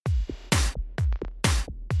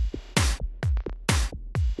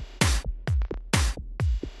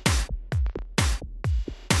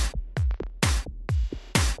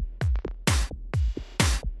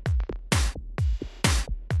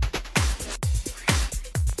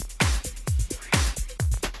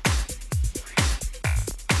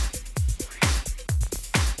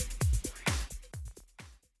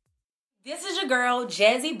girl,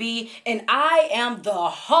 Jazzy B, and I am the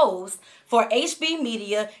host for HB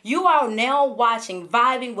Media. You are now watching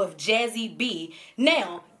Vibing with Jazzy B.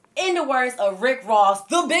 Now, in the words of Rick Ross,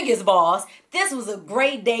 the biggest boss, this was a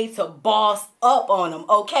great day to boss up on him,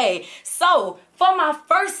 okay? So, for my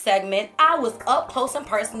first segment, I was up close and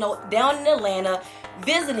personal down in Atlanta,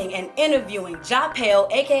 visiting and interviewing Japel,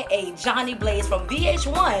 aka Johnny Blaze from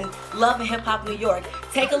VH1, Love and Hip Hop New York.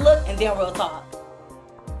 Take a look and then we'll talk.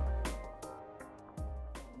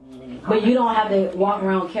 But you don't have to walk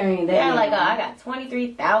around carrying that. Yeah, like I got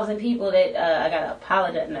 23,000 people that I gotta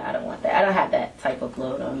apologize. No, I don't want that. I don't have that type of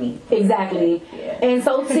load on me. Exactly. Yeah. And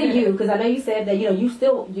so to you, because I know you said that you're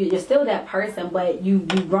still that person, but you've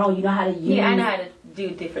grown. You know how to use. Yeah, I know how to do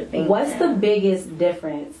different things. What's the biggest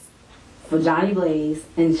difference for Johnny Blaze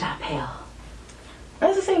and Japel?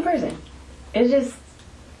 That's the same person. It's just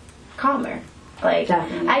calmer. Like,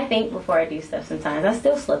 Definitely. I think before I do stuff sometimes. I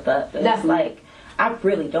still slip up. But it's like, I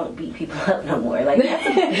really don't beat people up no more. Like,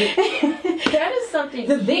 that is something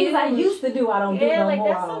the huge. things I used to do, I don't do no like, more.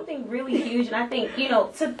 That's something really huge. And I think,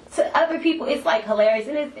 to other people, it's like hilarious.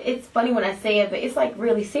 And it's funny when I say it, but it's like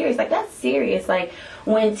really serious. Like, that's serious. Like,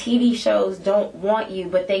 when TV shows don't want you,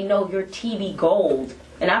 but they know you're TV gold.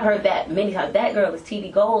 And I've heard that many times. That girl is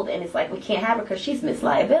TV gold, and it's like, we can't have her because she's Miss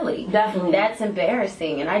Liability. Definitely. That's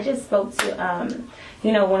embarrassing. And I just spoke to,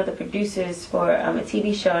 one of the producers for a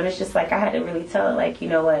TV show, and it's just like, I had to really tell her, like, you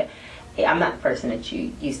know what, I'm not the person that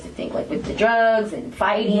you used to think, like, with the drugs and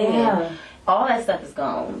fighting and all that stuff is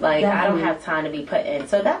gone. Like, Definitely. I don't have time to be put in.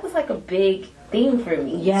 So that was like a big thing for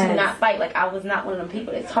me to not fight. Like, I was not one of them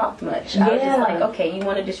people that talked much. I was just like, okay, you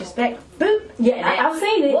want to disrespect? Boop. Yeah, I've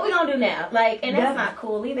seen it. What we gonna do now? Like, and that's not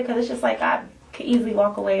cool either, because it's just like, I could easily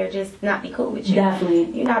walk away or just not be cool with you.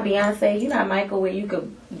 Definitely. You're not Beyonce. You're not Michael, where you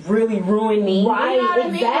could really ruin me. Right, you know what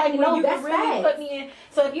exactly. I mean? Like, No, you that's could really facts. put me in.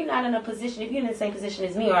 So if you're not in a position, if you're in the same position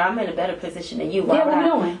as me, or I'm in a better position than you, why what would we I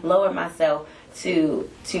doing? lower myself to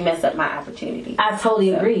mess up my opportunity? I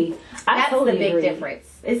totally agree. That's the big difference.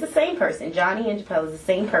 It's the same person. Johnny and Japel is the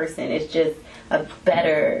same person. It's just a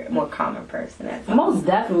better, more calmer person. That's all. Most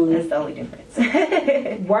definitely. That's the only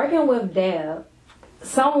difference. Working with Deb,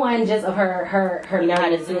 someone just of her You know how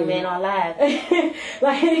to zoom in on live.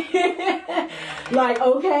 like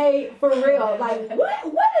okay, for real. Like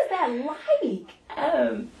what is that like? I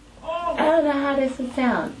don't know how this would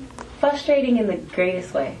sound. Frustrating in the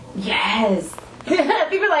greatest way. Yes. People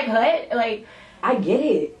are like, what? Like, I get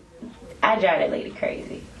it. I drive that lady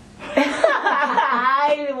crazy.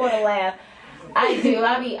 I didn't want to laugh. I do.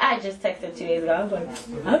 I just texted her 2 days ago. I was like,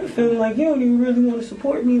 I've been feeling like you don't even really want to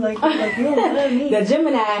support me. Like you don't love me. The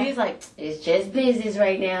Gemini. She's like, it's just business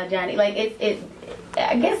right now, Johnny. Like,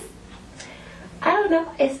 I guess, I don't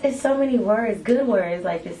know. It's so many words, good words,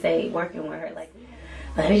 like to say, working with her. Like,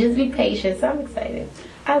 let me just be patient. So I'm excited.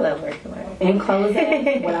 I love working with her. In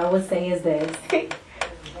closing, what I would say is this.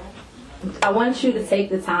 I want you to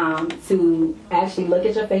take the time to actually look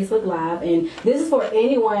at your Facebook Live, and this is for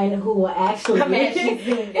anyone who will actually.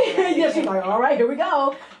 Yeah, she's like, all right, here we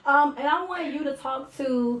go. And I want you to talk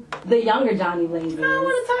to the younger Johnny Blaze. I don't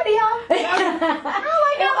want to talk to y'all. I don't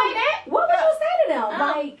like y'all like that. What would you say to them?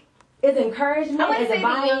 Like, is encouragement? I would is say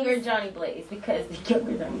advice? the younger Johnny Blaze, because the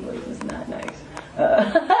younger Johnny Blaze is not nice.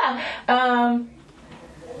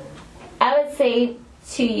 I would say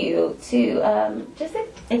to you to just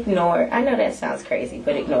ignore. I know that sounds crazy,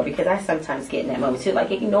 but ignore, because I sometimes get in that moment too.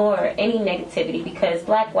 Like, ignore any negativity, because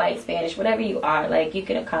black, white, Spanish, whatever you are, like, you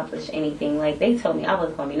can accomplish anything. Like, they told me I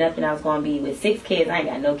wasn't going to be nothing. I was going to be with 6 kids. I ain't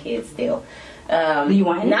got no kids still. Do you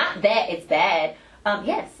want it? Not that it's bad.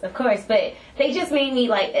 Yes, of course, but they just made me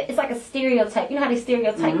like, it's like a stereotype. You know how they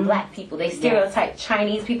stereotype black people? They stereotype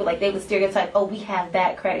Chinese people, like they would stereotype, oh, we have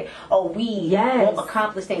bad credit. Oh, we won't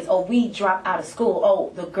accomplish things. Oh, we drop out of school.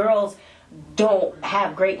 Oh, the girls don't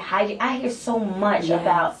have great hygiene. I hear so much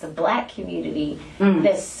about the black community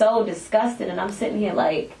that's so disgusting, and I'm sitting here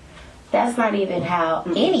like, that's not even how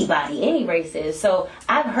anybody, any race is. So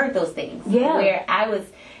I've heard those things where I was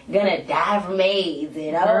gonna die from AIDS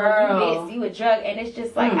and you a drug, and it's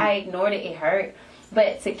just like I ignored it. It hurt,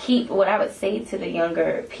 but to keep, what I would say to the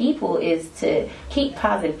younger people is to keep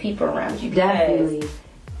positive people around you, because Definitely.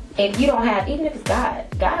 if you don't have, even if it's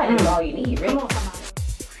God is all you need, really.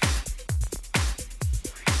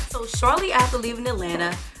 So shortly after leaving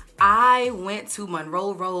Atlanta, I went to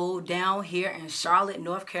Monroe Road down here in Charlotte,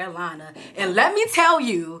 North Carolina. And let me tell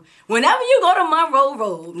you, whenever you go to Monroe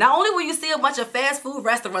Road, not only will you see a bunch of fast food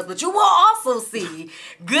restaurants, but you will also see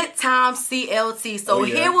Good Times CLT. So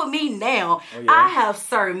here with me now, I have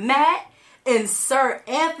Sir Matt, and Sir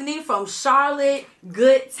Anthony from Charlotte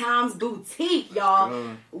Good Times Boutique,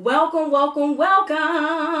 y'all. Welcome, welcome,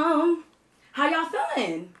 welcome. How y'all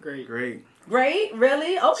feeling? Great. Great?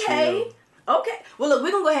 Really? Okay. Chill. Okay. Well, look,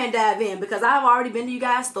 we're going to go ahead and dive in because I've already been to you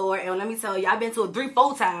guys' store, and let me tell you, I've been to it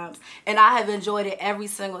 3-4 times, and I have enjoyed it every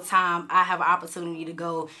single time I have an opportunity to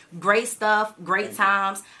go. Great stuff, great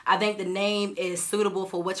times. I think the name is suitable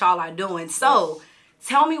for what y'all are doing. So,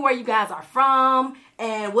 tell me where you guys are from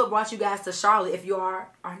and what brought you guys to Charlotte if you are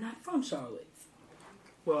not from Charlotte.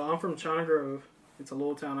 Well, I'm from China Grove. It's a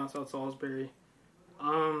little town outside Salisbury.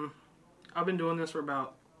 I've been doing this for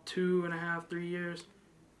about 2.5, 3 years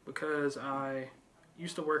because I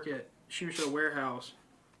used to work at Shoe Show Warehouse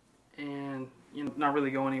and not really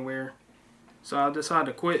go anywhere. So I decided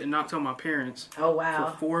to quit and not tell my parents. Oh,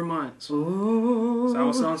 wow. For 4 months. Ooh. So I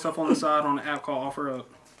was selling stuff on the side on an app called OfferUp.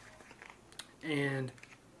 And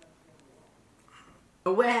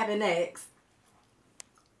what happened next?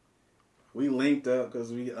 We linked up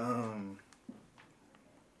because we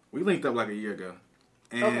linked up like a year ago.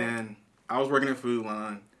 And I was working at Food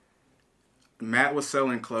Line. Matt was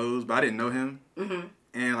selling clothes, but I didn't know him. Mm-hmm.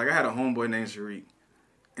 And like I had a homeboy named Sharik.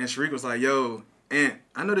 And Sharik was like, yo, Aunt,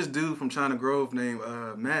 I know this dude from China Grove named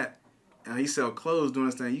Matt. And he sell clothes doing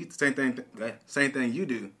this thing. Same thing you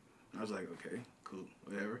do. I was like, okay, cool,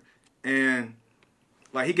 whatever. And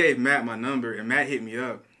like he gave Matt my number and Matt hit me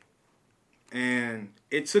up. And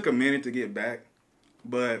it took a minute to get back.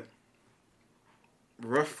 But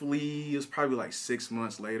roughly, it was probably like 6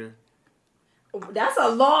 months later. That's a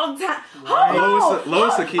long time. Right. Hold on.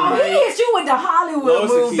 Lois Akiyah. Oh, he hit you with the Hollywood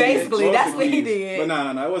move, basically. Lois That's what he Akiyah. did.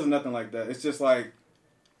 But no, it wasn't nothing like that. It's just like,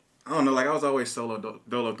 I don't know, like I was always solo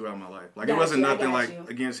dolo throughout my life. Like it wasn't nothing like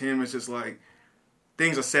against him. It's just like,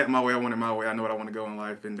 things are set my way. I want it my way. I know what I want to go in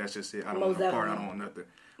life, and that's just it. I don't want no part. I don't want nothing.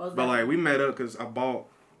 But like we met up because I bought,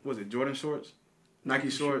 was it Jordan shorts? Nike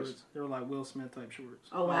shorts. They were like Will Smith type shorts.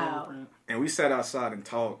 Oh, wow. And we sat outside and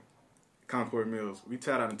talked, Concord Mills. We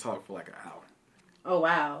sat out and talked for like an hour. Oh,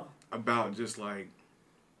 wow. About just like,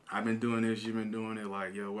 I've been doing this, you've been doing it.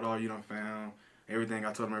 Like, yo, what all you done found? Everything.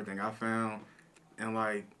 I told him everything I found. And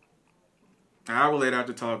like, an hour later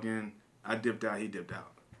after talking, I dipped out, he dipped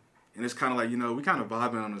out. And it's kind of like, we kind of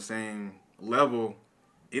vibing on the same level.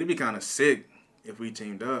 It'd be kind of sick if we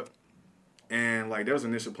teamed up. And like, there was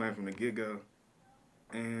an initial plan from the get-go.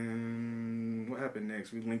 And what happened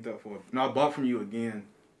next? We linked up I bought from you again.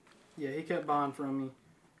 Yeah, he kept buying from me.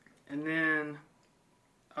 And then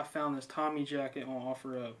I found this Tommy jacket on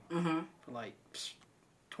OfferUp for like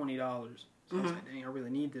 $20. So I was like, dang, I really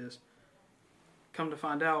need this. Come to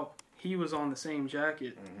find out, he was on the same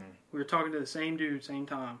jacket. We were talking to the same dude, same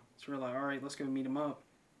time. So we're like, all right, let's go meet him up.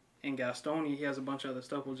 In Gastonia, he has a bunch of other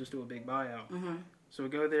stuff. We'll just do a big buyout. So we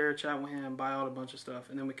go there, chat with him, buy out a bunch of stuff.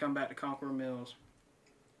 And then we come back to Concord Mills.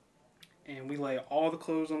 And we lay all the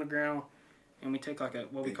clothes on the ground. And we take like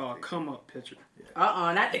what we call a come-up picture.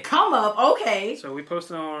 Not the come-up. Okay. So we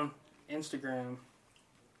posted on Instagram,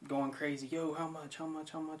 going crazy. Yo, how much on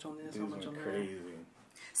this? How much on that?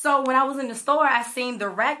 So when I was in the store, I seen the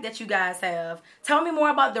rack that you guys have. Tell me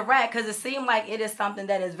more about the rack, because it seemed like it is something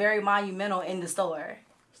that is very monumental in the store.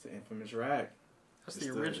 It's the infamous rack. That's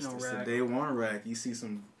the original rack. It's the day one rack. You see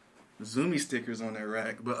some Zoomy stickers on that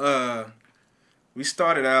rack. But we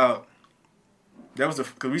started out. That was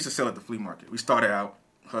because we used to sell at the flea market. We started out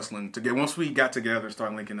hustling to get. Once we got together and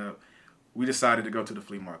started linking up, we decided to go to the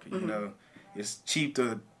flea market. It's cheap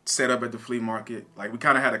to set up at the flea market. Like we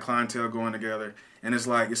kind of had a clientele going together, and it's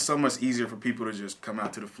like it's so much easier for people to just come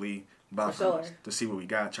out to the flea, buy from us, to see what we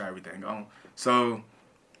got, try everything on. So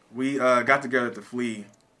we got together at the flea,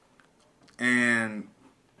 and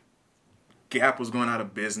Gap was going out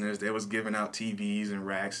of business. They was giving out TVs and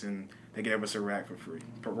racks, and they gave us a rack for free.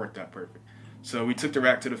 It worked out perfect. So we took the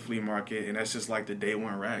rack to the flea market, and that's just like the day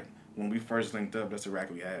one rack. When we first linked up, that's the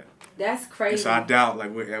rack we had. That's crazy. And so I doubt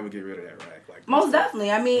like we'll ever get rid of that rack. Like most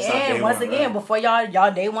definitely. I mean, and once again, before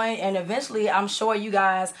y'all day one, and eventually, I'm sure you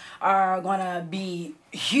guys are gonna be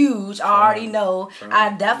huge. I already know.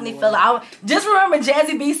 I definitely feel it. Just remember,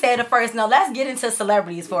 Jazzy B said it first. Now let's get into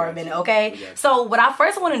celebrities for a minute, okay? So what I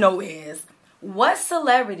first want to know is, what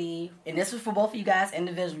celebrity, and this is for both of you guys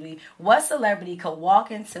individually, what celebrity could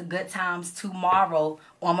walk into Good Times tomorrow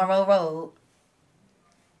on Monroe Road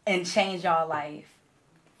and change y'all life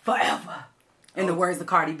forever? In the words of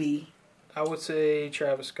Cardi B. I would say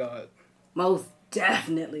Travis Scott. Most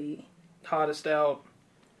definitely. Hottest out.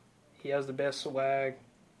 He has the best swag.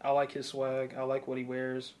 I like his swag. I like what he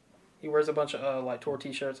wears. He wears a bunch of like tour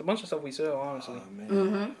t-shirts, a bunch of stuff we sell, honestly.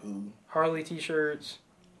 Harley t-shirts,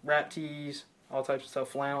 rap tees, all types of stuff,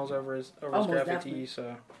 flannels over his graphic tees.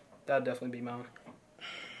 So that'd definitely be mine.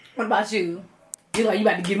 What about you? You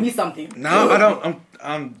about to give me something? No, I don't.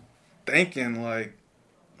 I'm thinking like,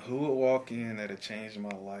 who would walk in that'd change my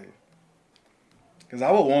life? Because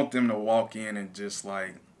I would want them to walk in and just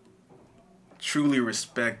like truly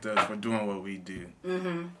respect us for doing what we do.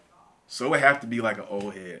 Mm-hmm. So it would have to be like an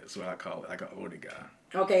old head. That's what I call it, like an older guy.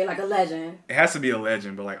 Okay, like a legend. It has to be a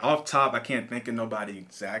legend, but like off top, I can't think of nobody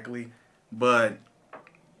exactly. But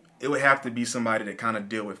it would have to be somebody that kind of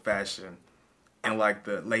deal with fashion in like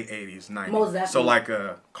the late 80s, 90s. Most definitely. So like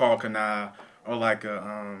a Carl Kanai or like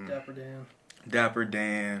a Dapper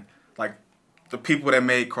Dan, like the people that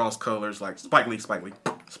made cross colors, like Spike Lee.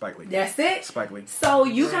 That's it? Spike Lee. So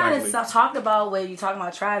you kind of talked about when you talking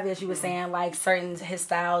about Travis, you were saying like certain his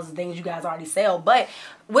styles and things you guys already sell. But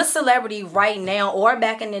what celebrity right now or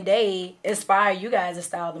back in the day inspired you guys to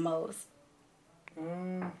style the most?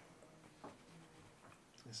 Inspire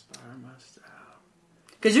my style.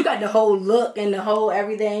 Because you got the whole look and the whole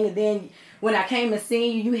everything. And then when I came and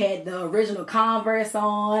seen you, you had the original Converse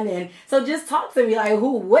on. And so just talk to me, like,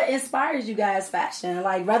 what inspires you guys fashion?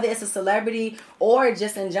 Like, whether it's a celebrity or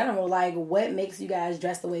just in general, like, what makes you guys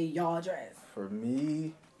dress the way y'all dress? For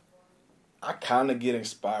me, I kind of get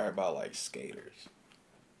inspired by, like, skaters.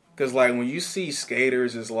 Because, like, when you see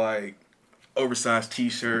skaters, it's like oversized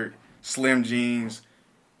T-shirt, slim jeans,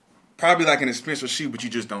 probably like an expensive shoe, but you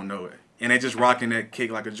just don't know it. And they just rocking that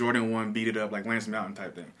kick like a Jordan 1, beat it up like Lance Mountain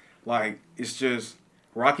type thing. Like, it's just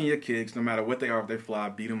rocking your kicks, no matter what they are, if they fly,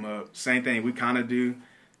 beat them up. Same thing we kind of do.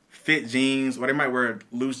 Fit jeans, or they might wear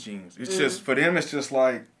loose jeans. It's just, for them, it's just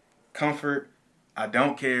like comfort. I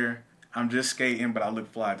don't care. I'm just skating, but I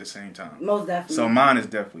look fly at the same time. Most definitely. So mine is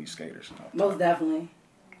definitely skaters. Most definitely.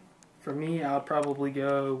 For me, I'd probably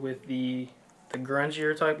go with the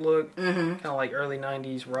grungier type look. Kind of like early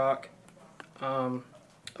 90s rock.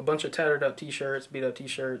 A bunch of tattered up t-shirts, beat up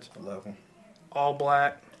t-shirts. I love them. All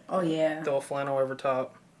black. Oh, yeah. Throw a flannel over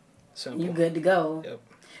top. Simple. You good to go. Yep.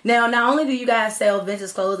 Now, not only do you guys sell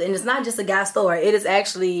vintage clothes, and it's not just a guy store, it is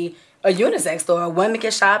actually a unisex store. Women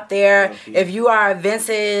can shop there. If you are a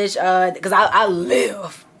vintage, because I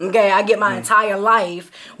live, okay, I get my entire life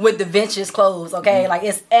with the vintage clothes, okay? Like,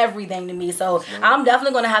 it's everything to me. So I'm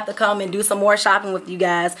definitely going to have to come and do some more shopping with you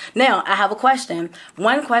guys. Now, I have a question.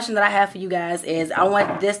 One question that I have for you guys is, I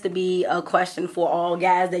want this to be a question for all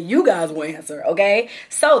guys that you guys will answer, okay?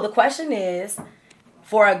 So the question is,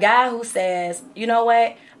 for a guy who says, you know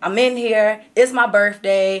what, I'm in here, it's my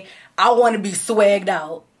birthday, I want to be swagged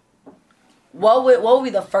out. What would be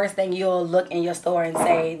the first thing you'll look in your store and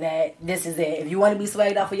say that this is it? If you want to be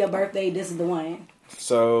swagged out for your birthday, this is the one.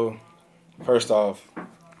 So, first off,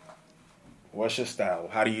 what's your style?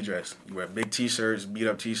 How do you dress? You wear big t-shirts, beat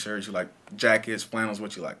up t-shirts, you like jackets, flannels,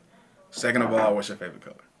 what you like? Second of all, what's your favorite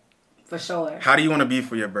color? For sure. How do you want to be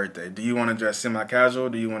for your birthday? Do you want to dress semi-casual?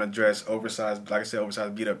 Do you want to dress oversized, like I said,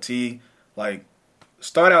 oversized beat up tee? Like,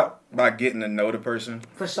 start out by getting to know the person.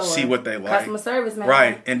 For sure. See what they like. Customer service, man.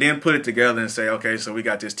 Right. And then put it together and say, okay, so we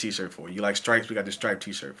got this t-shirt for you. You like stripes? We got this striped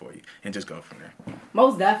t-shirt for you. And just go from there.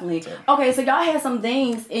 Most definitely. Okay, so y'all had some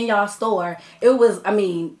things in y'all store. It was,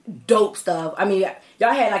 dope stuff.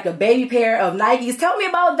 Y'all had like a baby pair of Nikes. Tell me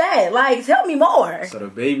about that. Like, tell me more. So the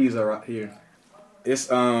babies are right here.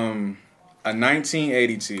 It's a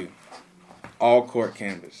 1982 all-court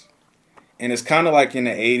canvas. And it's kind of like in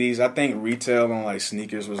the 80s. I think retail on like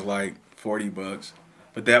sneakers was like $40.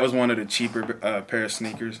 But that was one of the cheaper pair of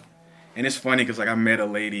sneakers. And it's funny because like I met a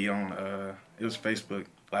lady on, it was Facebook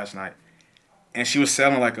last night. And she was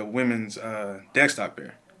selling like a women's deck stock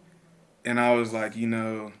pair. And I was like,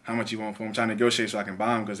 how much you want for them? I'm trying to negotiate so I can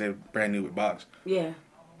buy them because they're brand new with box. Yeah.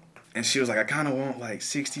 And she was like, I kind of want like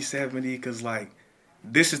 60, 70 because like,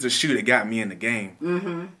 this is the shoe that got me in the game. Mm-hmm.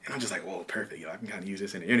 And I'm just like, whoa, perfect. I can kind of use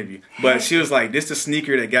this in the interview. But she was like, this is the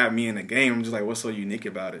sneaker that got me in the game. I'm just like, what's so unique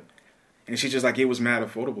about it? And she's just like, it was mad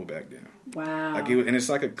affordable back then. Wow. And it's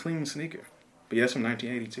like a clean sneaker. But yeah, it's from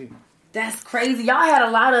 1982. That's crazy. Y'all had a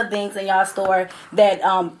lot of things in y'all store that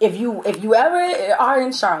if you ever are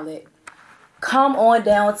in Charlotte, come on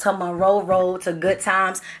down to Monroe Road to Good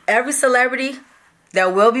Times. Every celebrity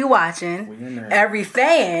that will be watching, every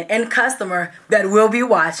fan and customer that will be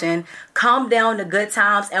watching, come down to Good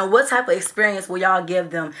Times. And what type of experience will y'all give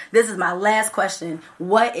them? This is my last question.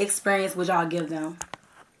 What experience would y'all give them?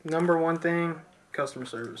 Number one thing, customer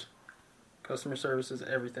service. Customer service is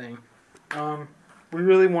everything. We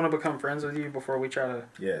really want to become friends with you before we try to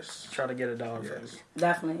get a dollar from you.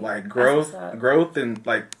 Definitely. Like growth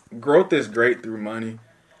is great through money,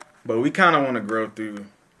 but we kind of want to grow through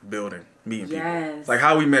building. meeting people. Yes. Like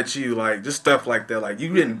how we met you, like just stuff like that. Like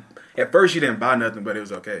at first you didn't buy nothing, but it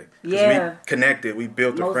was okay. 'Cause Yeah. we connected, we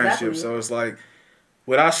built a Most friendship. definitely. So it's like,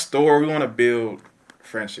 with our store, we want to build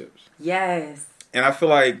friendships. Yes. And I feel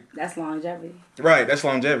like, That's longevity. right, that's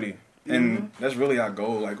longevity. And Mm-hmm. that's really our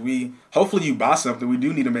goal. Like hopefully you buy something. We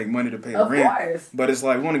do need to make money to pay the Of rent. course. But it's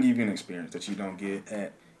like, we want to give you an experience that you don't get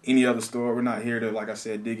at any other store. We're not here to, like I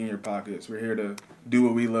said, dig in your pockets. We're here to do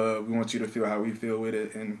what we love. We want you to feel how we feel with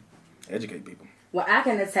it and educate people. Well, I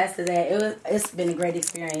can attest to that. It's been a great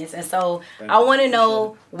experience. And so Thank I you. want to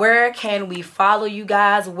know, where can we follow you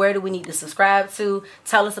guys? Where do we need to subscribe to?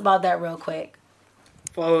 Tell us about that real quick.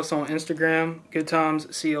 Follow us on Instagram, Good Times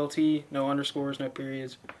CLT, no underscores, no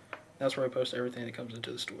periods. That's where I post everything that comes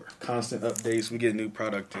into the store. Constant updates. We get new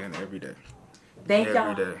product in every day. Thank Every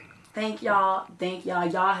y'all. day. Thank y'all. Thank y'all.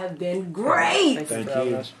 Y'all have been great. Thank for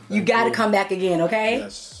having you. us. You got to come back again, okay?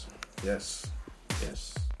 Yes. Yes.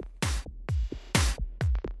 Yes.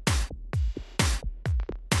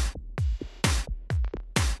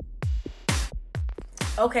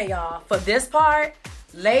 Okay, y'all. For this part,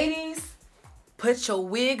 ladies, put your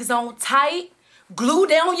wigs on tight. Glue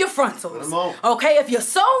down your frontals. them on. Okay, if your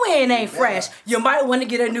sew-in ain't fresh, you might want to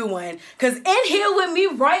get a new one. Because in here with me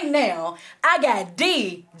right now, I got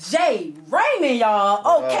DJ Raymond,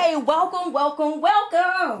 y'all. Okay, welcome.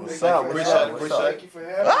 What's up? Appreciate it. Thank you for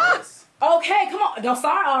having us. Okay, come on. Don't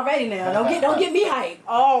start already now. Don't get me hyped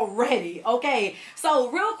already. Okay.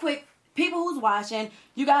 So real quick, people who's watching,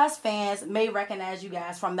 you guys fans may recognize you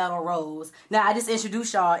guys from Metal Rose. Now I just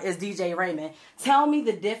introduced y'all as DJ Raymond. Tell me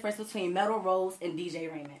the difference between Metal Rose and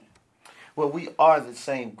DJ Raymond. Well, we are the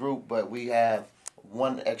same group, but we have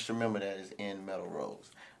one extra member that is in Metal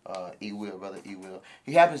Rose. E-Will, brother E-Will.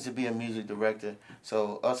 He happens to be a music director,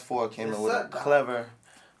 so us four came up with a clever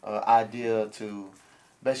idea to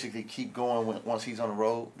basically keep going once he's on the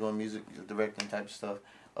road doing music directing type of stuff.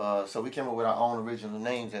 So we came up with our own original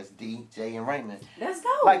names as D, J, and Raymond. Let's go.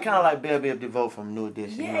 Like kind of like Bell Biv DeVoe from New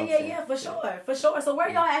Edition. you know what I'm saying? Yeah, for sure. So where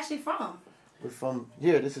y'all actually from? We're from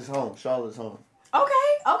here. This is home. Charlotte's home.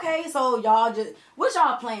 Okay. So y'all just, what's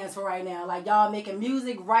y'all plans for right now? Like y'all making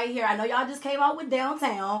music right here. I know y'all just came out with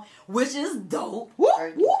Downtown, which is dope.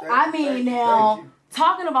 Thank you, thank I you, mean, thank you, now thank you.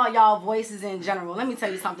 talking about y'all voices in general, let me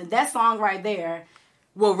tell you something. That song right there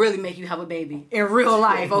will really make you have a baby in real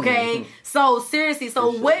life. Okay. So seriously,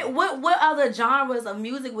 so what other genres of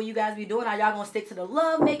music will you guys be doing? Are y'all gonna stick to the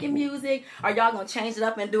love making music? Are y'all gonna change it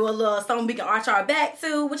up and do a little something we can arch our back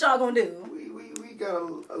to? What y'all gonna do? We got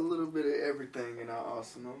a little bit of everything in our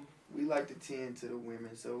arsenal. We like to tend to the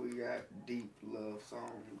women, so we got deep love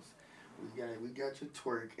songs. We got your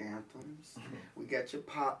twerk anthems. We got your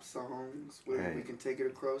pop songs where Hey. we can take it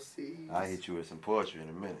across seas. I'll hit you with some poetry in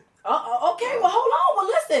a minute. Okay, well hold on. Well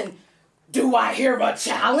listen. Do I hear a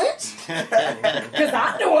challenge? Because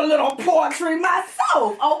I do a little poetry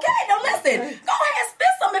myself. Okay, now listen. Go ahead and spit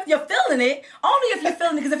some if you're feeling it. Only if you're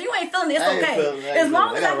feeling it. Because if you ain't feeling it, it's I ain't okay. feeling it, I ain't As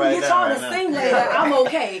long feeling as it. I I can gotta get write y'all it to down sing right later, I'm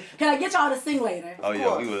okay. Can I get y'all to sing later? Oh,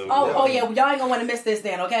 yeah, we will. Oh yeah, well, y'all ain't gonna want to miss this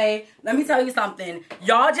then, okay? Let me tell you something.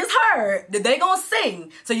 Y'all just heard that they gonna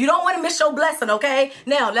sing, so you don't want to miss your blessing, okay?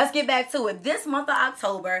 Now, let's get back to it. This month of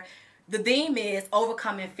October, the theme is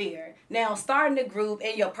overcoming fear. Now, starting the group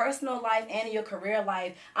in your personal life and in your career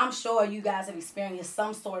life, I'm sure you guys have experienced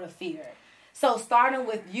some sort of fear. So, starting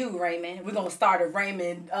with you, Raymond, we're gonna start at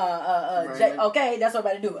Raymond. Raymond. Okay, that's what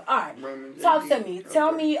we're about to do. All right, Raymond talk to JD. me. Tell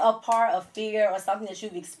Okay. me a part of fear or something that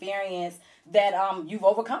you've experienced that you've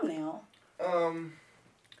overcome now.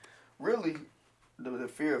 Really, the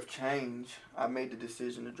fear of change. I made the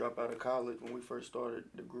decision to drop out of college when we first started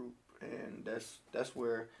the group, and that's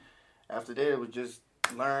where. After that, it was just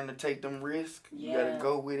learn to take them risks. You Yeah. gotta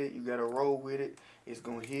go with it. You gotta roll with it. It's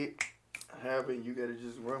gonna hit. However, you gotta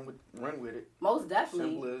just run with it. Most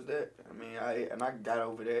definitely. Simple as that. I mean, I got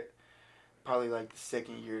over that. Probably like the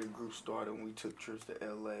second year the group started when we took trips to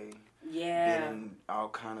LA. Yeah. Getting all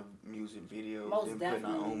kind of music videos. Most then putting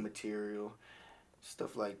our definitely. own material.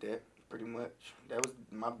 Stuff like that. Pretty much. That was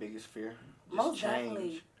my biggest fear. Just Most change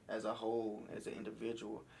definitely. as a whole, as an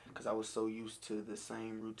individual. Because I was so used to the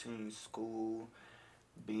same routine, school,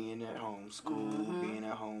 being at home, being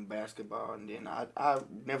at home, basketball. And then I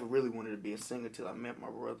never really wanted to be a singer till I met my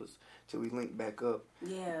brothers, till we linked back up.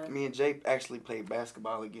 Yeah. Me and Jake actually played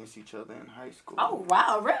basketball against each other in high school. Oh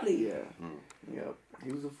wow, really? Yeah. Yep.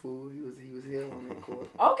 He was a fool. He was hell on that court.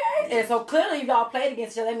 Okay. And so clearly, if y'all played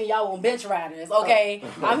against each other, that means y'all were bench riders. Okay,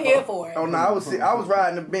 I'm here for it. Oh no, I was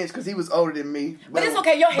riding the bench because he was older than me. But it's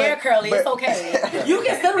okay. Your hair curly. It's but- okay. You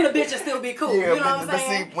can sit on the bench and still be cool. Yeah, you know what I'm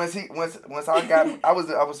saying? but see, once I was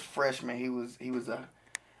a freshman, he was a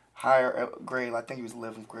higher grade. I think he was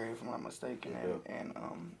 11th grade, if I'm not mistaken. And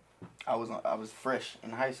I was fresh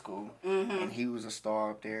in high school, and he was a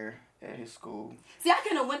star up there at his school. See, I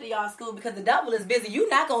couldn't have went to y'all school because the double is busy. You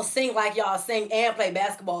not gonna sing like y'all sing and play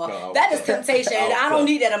basketball. No, that is temptation. I don't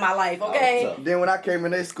need that in my life. Okay. Then when I came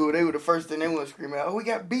in their school, they were the first thing they want to scream out, "Oh, we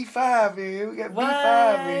got B5 in here. We got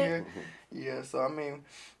B5 in here." Yeah, so I mean,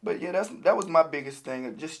 but yeah, that was my biggest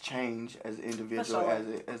thing. Just change as an individual,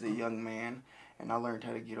 as a young man, and I learned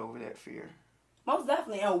how to get over that fear. Most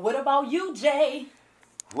definitely. And what about you, Jay?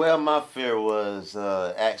 Well, my fear was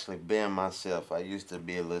actually being myself. I used to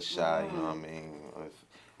be a little shy, you know what I mean?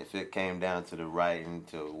 If it came down to the writing,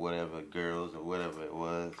 to whatever girls or whatever it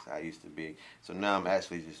was, I used to be. So now I'm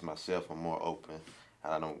actually just myself. I'm more open.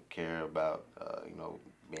 I don't care about,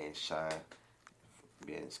 being shy,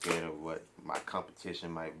 being scared of what my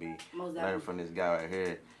competition might be. Learn from this guy right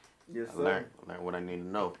here. Yes, I learned what I need to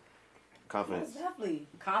know. Confidence. Most definitely.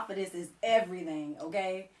 Confidence is everything,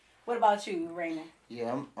 okay? What about you, Raymond?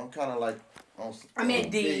 Yeah, I'm kind of like. I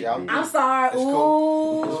meant D. I'm sorry. It's Ooh.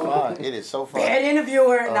 cool. It's fine. It is so fun. Bad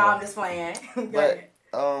interviewer. No, I'm just playing. But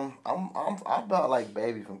I'm about like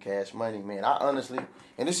Baby from Cash Money, man. I honestly,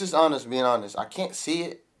 and this is honest, being honest. I can't see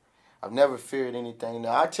it. I've never feared anything.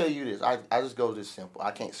 Now I tell you this. I just go this simple.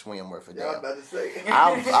 I can't swim worth a damn. I was about to say.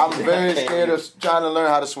 I'm very scared of trying to learn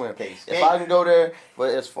how to swim. If I can go there,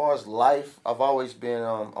 but as far as life, I've always been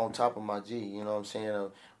on top of my G. You know what I'm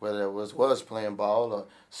saying? Whether it was playing ball or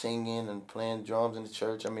singing and playing drums in the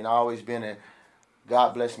church. I mean, I've always been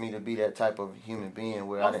God blessed me to be that type of human being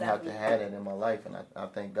where I didn't have to have that in my life, and I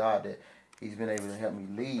thank God that He's been able to help me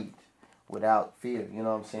lead without fear. You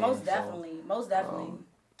know what I'm saying? Most definitely.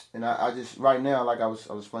 And I just right now, like I was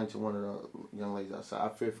explaining to one of the young ladies outside, I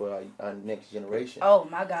fear for our next generation. Oh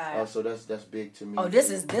my God! So that's big to me. Oh, this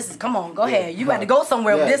is. Come on, go ahead. You got to go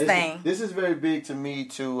somewhere with this thing. This is very big to me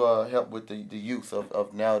to help with the youth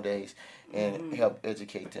of nowadays and help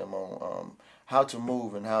educate them on how to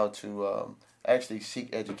move and how to actually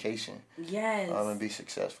seek education. Yes. And be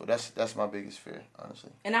successful. That's my biggest fear,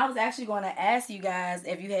 honestly. And I was actually going to ask you guys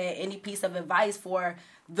if you had any piece of advice for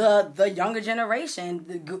the younger generation,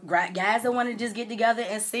 the guys that want to just get together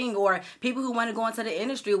and sing, or people who want to go into the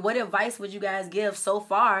industry. What advice would you guys give so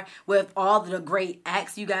far with all the great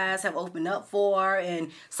acts you guys have opened up for,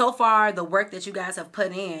 and so far the work that you guys have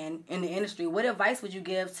put in the industry? What advice would you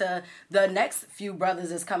give to the next few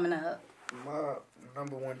brothers that's coming up? My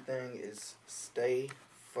number one thing is stay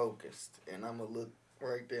focused. And I'm going to look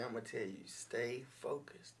right there. I'm going to tell you, stay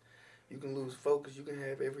focused. You can lose focus. You can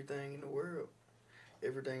have everything in the world.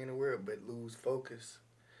 But lose focus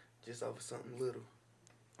just off of something little.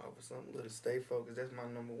 Stay focused. That's my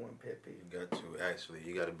number one pet peeve.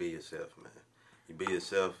 You got to be yourself, man. You be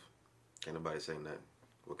yourself, can't nobody say nothing.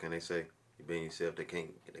 What can they say? You being yourself, they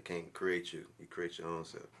can't create you. You create your own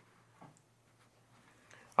self.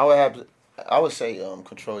 I would say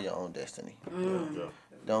control your own destiny. Yeah.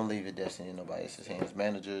 Don't leave your destiny in nobody else's hands.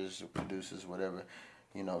 Managers, producers, whatever.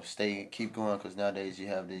 Keep going, because nowadays you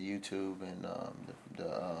have the YouTube and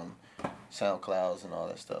the SoundClouds and all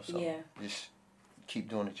that stuff. So just keep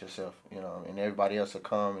doing it yourself, and everybody else will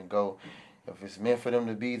come and go. If it's meant for them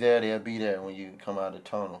to be there, they'll be there when you come out of the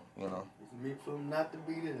tunnel, If it's meant for them not to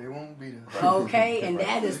be there, they won't be there. Okay, and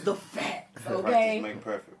that is the fact, okay? Practice make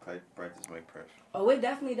perfect. Practice make perfect. Oh, it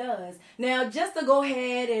definitely does. Now, just to go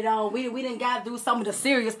ahead and we done got through some of the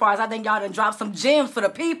serious parts. I think y'all done dropped some gems for the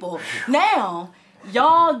people. Now,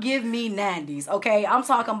 y'all give me 90s, okay? I'm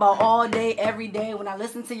talking about all day, every day. When I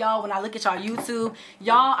listen to y'all, when I look at y'all YouTube,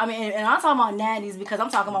 y'all, and I'm talking about 90s because I'm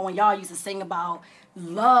talking about when y'all used to sing about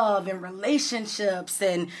love and relationships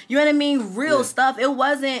and, you know what I mean, real stuff. It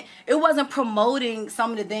wasn't promoting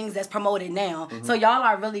some of the things that's promoted now. So y'all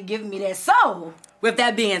are really giving me that. So, with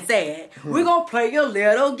that being said, we're going to play a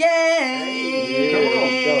little game. Come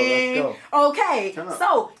on, let's go. Okay,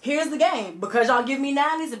 so here's the game. Because y'all give me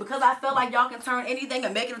 90s and because I feel like y'all can turn anything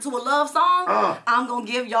and make it into a love song, I'm going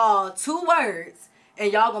to give y'all 2 words.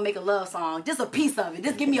 And y'all gonna make a love song. Just a piece of it.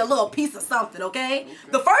 Just give me a little piece of something, okay?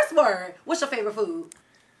 The first word, what's your favorite food?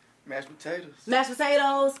 Mashed potatoes. Mashed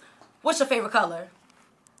potatoes. What's your favorite color?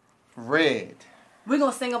 Red. We're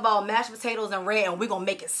gonna sing about mashed potatoes and red, and we're gonna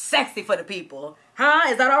make it sexy for the people. Huh?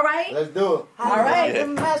 Is that all right? Let's do it. All right. The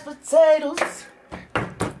mashed potatoes.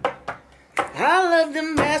 I love the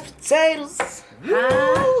mashed potatoes.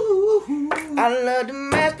 I love the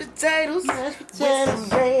mashed potatoes. With some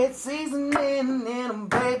red seasoning in them,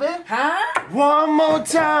 baby. Huh? One more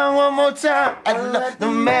time. I love the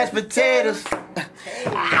mashed potatoes.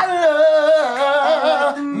 I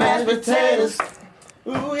love mashed potatoes.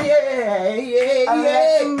 Ooh,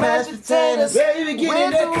 yeah. Mashed potatoes. Baby, get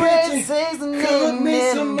in that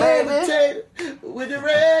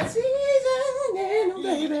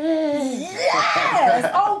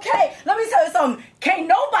Yes, okay. Let me tell you something. Can't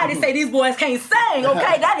nobody say these boys can't sing,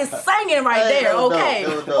 okay? That is singing right there, okay?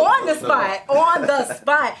 On the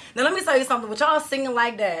spot. Now let me tell you something. With y'all singing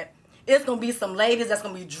like that, it's going to be some ladies that's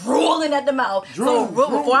going to be drooling at the mouth.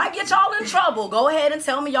 Before I get y'all in trouble, go ahead and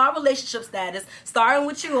tell me y'all relationship status, starting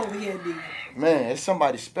with you over here, D. Man, it's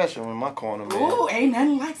somebody special in my corner, man. Ooh, ain't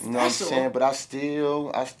nothing like special. You know what I'm saying? But I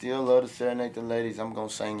still love to serenade the ladies. I'm going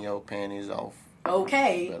to sing your panties off.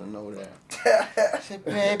 Okay. You better know that. I said,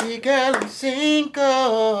 baby girl, I'm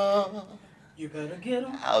single. You better get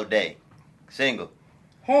them. All day. Single.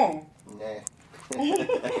 Yeah.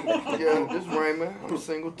 Yeah, this Raymond. I'm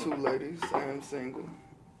single too, ladies. I am single.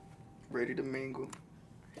 Ready to mingle.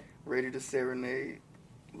 Ready to serenade.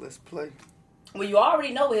 Let's play. Well, you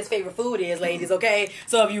already know what his favorite food is, ladies, okay?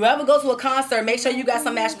 So if you ever go to a concert, make sure you got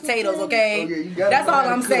some mashed potatoes, okay? Oh, yeah, you gotta That's know all how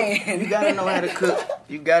to I'm cook. saying. You gotta know how to cook.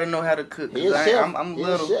 You gotta know how to cook. 'Cause He a chef. I'm He a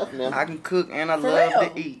little. chef now. I can cook and I For love real?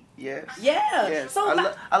 to eat. Yes. Yeah. Yes.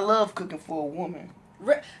 So I love cooking for a woman.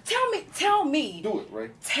 tell me. Do it, Ray.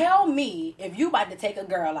 Tell me if you about to take a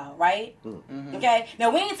girl out, right? Mm-hmm. Okay? Now,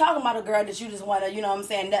 we ain't talking about a girl that you just want to, you know what I'm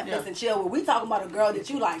saying, Netflix and chill with. We talking about a girl that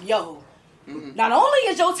you like, yo, not only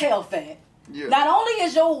is your tail fat, Yeah. not only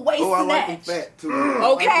is your waist Oh, I like them snatched, fat too. I like them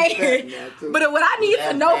okay? fat now, too. But what I need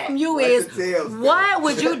to know from you Like is, the tail's what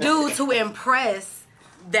would you do to impress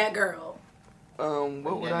that girl?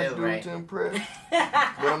 What would I do, do right? to impress?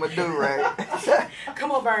 What I'm gonna do, right?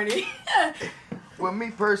 Come on, Bernie. Well,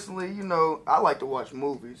 me personally, you know, I like to watch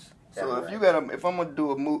movies. So That's if I'm gonna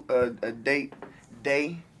do a date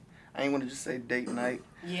day, I ain't gonna just say date night.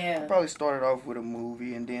 Yeah. Probably started off with a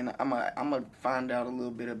movie, and then I'm gonna find out a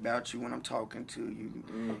little bit about you when I'm talking to you.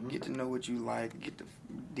 Mm-hmm. Get to know what you like, get to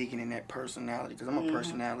digging in that personality, because I'm a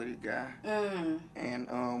personality guy.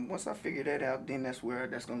 And once I figure that out, then that's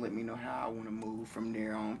gonna let me know how I want to move from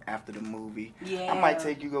there on after the movie. Yeah. I might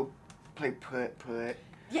take you go play putt.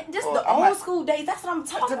 Yeah, just Or the I old might- school days. That's what I'm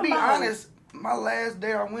talking To be about. honest, my last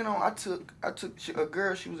day I went on, I took a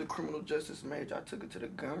girl. She was a criminal justice major. I took her to the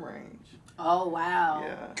gun range. Oh wow.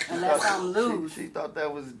 Yeah, And let something loose. She thought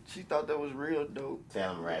that was real dope.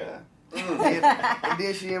 Sound right. Yeah. And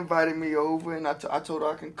then she invited me over, and I told her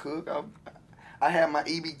I can cook. I had my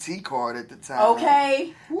EBT card at the time.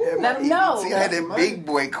 Okay. Had Let my them know. EBT. I had that big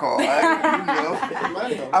boy card.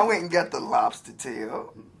 I went and got the lobster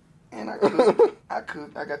tail. And I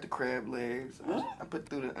cooked. I got the crab legs. I put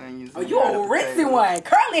through the onions. Oh, and you got a the ritzy potatoes. one.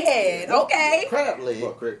 Curly head. Okay. Crab leg.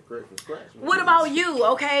 Well, correct from scratch. What about you?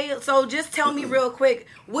 Okay. So just tell me real quick,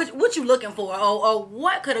 what you looking for? Or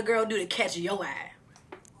what could a girl do to catch your eye?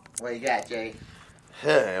 What you got, Jay?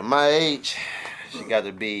 At my age, she got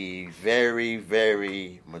to be very,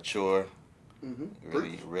 very mature.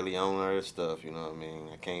 Really on her stuff. You know what I mean?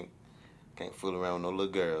 I can't fool around with no little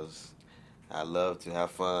girls. I love to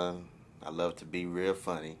have fun. I love to be real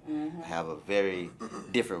funny. I have a very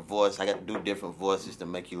different voice. I got to do different voices to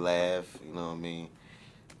make you laugh. You know what I mean?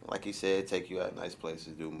 Like he said, take you out nice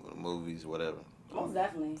places, do movies, whatever. Most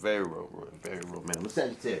definitely. Very romantic. I'm a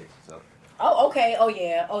Sagittarius, so. Oh, okay. Oh,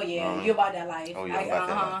 yeah. You about that life. Oh, yeah, I'm about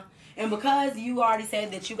that life. And because you already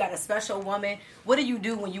said that you got a special woman, what do you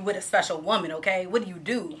do when you with a special woman, okay? What do you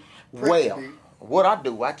do? Well, what I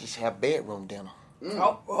do, I just have bedroom dinner.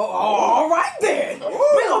 All right then.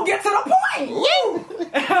 We're going to get to the point.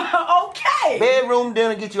 Okay. Bedroom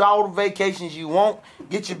dinner, get you all the vacations you want,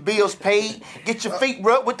 get your bills paid, get your feet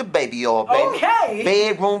rubbed with the baby oil, baby. Okay.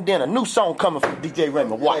 Bedroom dinner. New song coming from DJ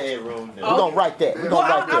Raymond. Watch. We're going to write that. We're Well,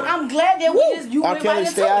 going to write that. I'm glad that you R. went Kelly, right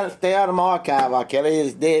into it. stay out of my archive. R. Kelly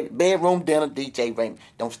is dead. Bedroom dinner, DJ Raymond.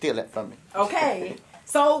 Don't steal that from me. Okay.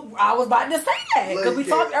 So I was about to say that because we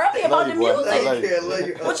talked earlier about the Love you, boy. I music. love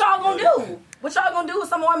you. What y'all gonna do? What y'all gonna do with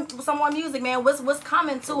some more music, man? What's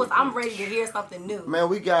coming to us? I'm ready to hear something new. Man,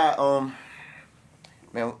 we got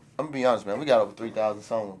man, I'm gonna be honest, man. We got over 3,000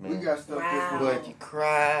 songs, man. We got stuff Wow. to make you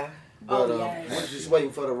cry. But yes. we're just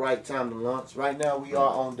waiting for the right time to launch. Right now, we are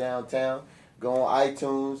on Downtown. Go on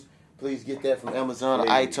iTunes. Please get that from Amazon or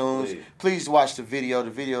iTunes. Please watch the video. The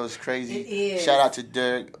video is crazy. It is. Shout out to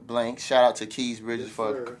Derek Blank. Shout out to Keys Bridges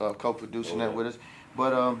for co-producing that with us.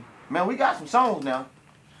 But man, we got some songs now.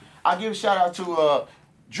 I'll give a shout out to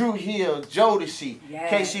Drew Hill, Jodeci,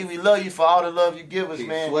 Yes. KC. We love you for all the love you give us, Keith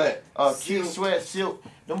man. Sweat. Keith Sweat, Silk.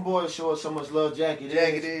 Them boys show us so much love. Jagged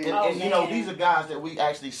Is. And you know, man. these are guys that we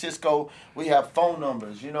actually Cisco. We have phone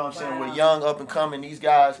numbers. You know what I'm saying? Wow. We're young, up and coming. These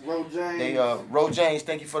guys. Ro James. They Ro James,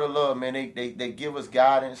 thank you for the love, man. They give us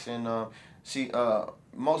guidance and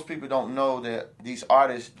most people don't know that these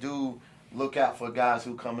artists do look out for guys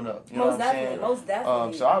who coming up. You know Most what I'm definitely, saying? most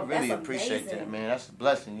definitely. So I really That's appreciate amazing. that, man. That's a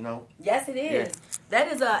blessing, you know. Yes, it is. That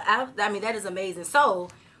is that is amazing. So,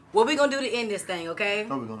 what we gonna do to end this thing, okay?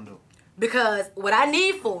 What we gonna do? Because what I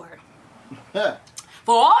need for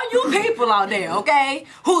all you people out there, okay,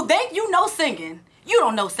 who think you know singing, you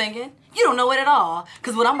don't know singing. You don't know it at all.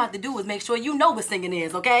 Because what I'm about to do is make sure you know what singing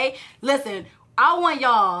is, okay? Listen, I want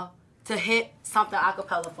y'all to hit something a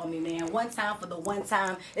cappella for me, man. One time for the one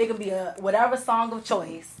time. It could be a whatever song of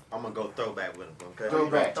choice. I'm gonna go throwback with him, okay?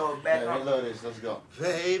 Throwback. Throw it back Yeah, I on. love this. Let's go.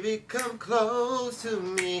 Baby, come close to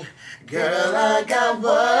me. Girl, I got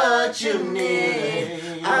what you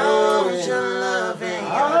need. I want your love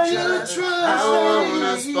and your trust. I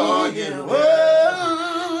wanna spoil you.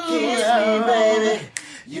 Kiss me, baby.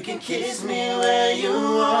 You can kiss me where you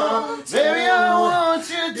want. Baby, I want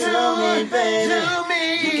you to me, baby. To me.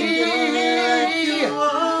 You can do me like you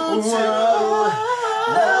want to.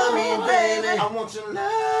 Love me, baby. I want your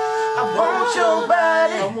love. I want your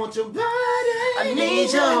body. I want your body. I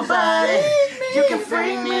need your body. You can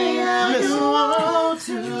freak me how you want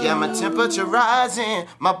to. You got my temperature rising,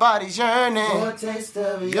 my body's yearning for a taste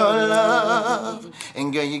of your love.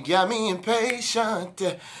 And girl, you got me impatient.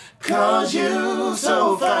 Cause you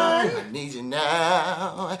so fine. I need you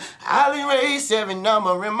now. I'll erase every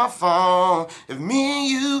number in my phone if me and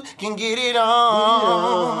you can get it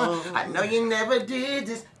on. I know you never did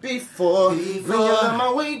this before. When you love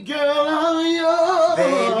my way, girl, I'm yours.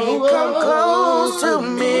 Baby, come close to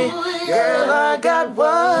me. Girl, I got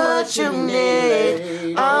what you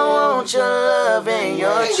need. I want your love and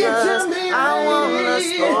your trust. I wanna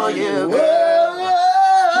spoil you, girl.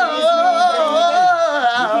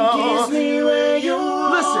 Kiss me where you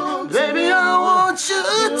listen, baby, I want you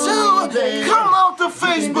to come off the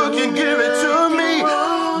Facebook and give it to me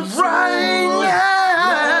right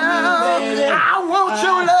now. I want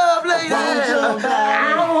your love, lady.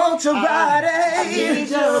 I want your body. I need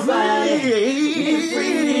your body.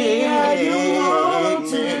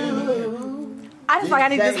 I just like I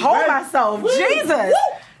need to just hold myself. Jesus.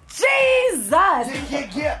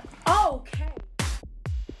 Jesus. Yeah. Okay.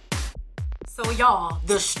 So y'all,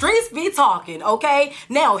 the streets be talking, okay?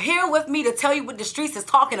 Now here with me to tell you what the streets is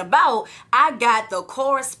talking about, I got the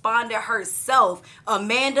correspondent herself,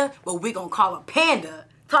 Amanda, but we gonna call her Panda.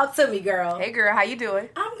 Talk to me, girl. Hey girl, how you doing?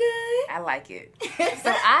 I'm good. I like it. So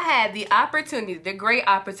I had the great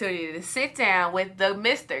opportunity to sit down with the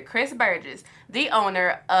Mr. Chris Burgess, the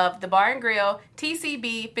owner of the Bar and Grill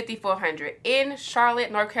TCB 5400 in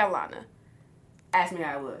Charlotte, North Carolina. Ask me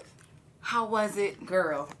how it was. How was it?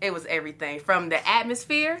 Girl, it was everything. From the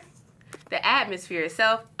atmosphere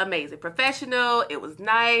itself, amazing. Professional, it was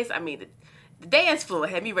nice. I mean, the dance floor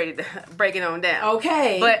had me ready to break it on down.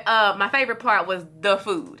 Okay. But my favorite part was the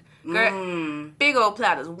food. Girl, big old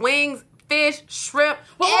platters, wings, fish, shrimp,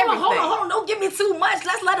 everything. Hold on. Don't give me too much.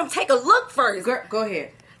 Let's let them take a look first. Girl, go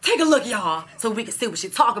ahead. Take a look, y'all, so we can see what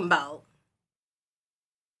she's talking about.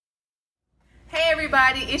 Hey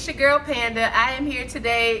everybody, it's your girl Panda. I am here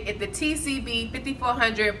today at the TCB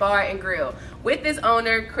 5400 Bar and Grill with this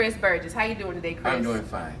owner, Chris Burgess. How you doing today, Chris? I'm doing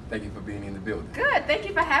fine. Thank you for being in the building. Good. Thank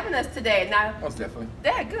you for having us today. Now, Most definitely.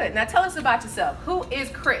 yeah, good. Now tell us about yourself. Who is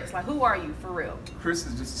Chris? Like, who are you for real? Chris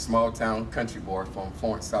is just a small town country boy from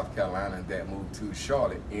Florence, South Carolina that moved to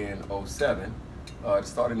Charlotte in 07 to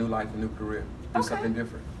start a new life, a new career, do something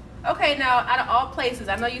different. Okay, now out of all places,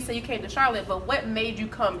 I know you said you came to Charlotte, but what made you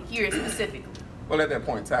come here specifically? Well, at that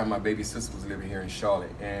point in time, my baby sister was living here in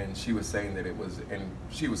Charlotte, and she was saying that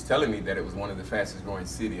she was telling me that it was one of the fastest growing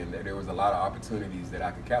cities, and that there was a lot of opportunities that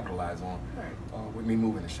I could capitalize on with me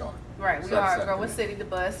moving to Charlotte. Right, we So I are a decided growing to- city. The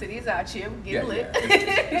buzz city is out here. We're getting lit.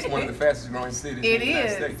 It's one of the fastest growing cities in the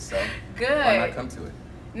United States, so Good. why not come to it?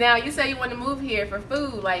 Now, you say you want to move here for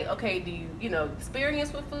food. Like, okay, do you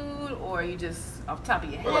experience with food, or you just off the top of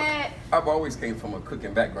your Well, head? I've always came from a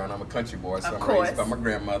cooking background. I'm a country boy, so Of I'm course. raised by my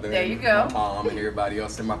grandmother There and you go. my mom and everybody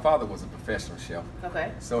else. And my father was a professional chef.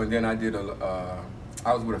 Okay. So, and then I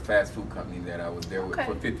was with a fast food company that I was there with Okay.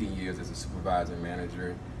 for 15 years as a supervisor and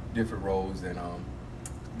manager, different roles. And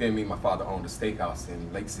then me and my father owned a steakhouse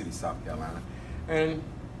in Lake City, South Carolina. And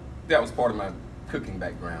that was part of my cooking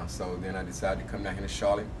background. So then I decided to come down here to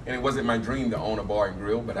Charlotte. And it wasn't my dream to own a bar and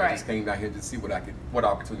grill, but I just came down here to see what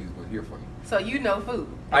opportunities were here for me. So you know food.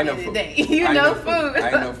 I know food. You know food.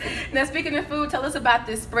 I know food. Now, speaking of food, tell us about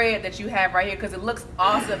this spread that you have right here because it looks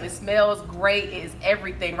awesome. It smells great. It is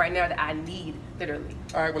everything right now that I need, literally.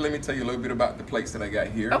 All right, well, let me tell you a little bit about the plates that I got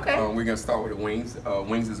here. Okay. We're going to start with the wings.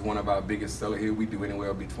 Wings is one of our biggest sellers here. We do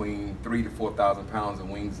anywhere between 3,000 to 4,000 pounds of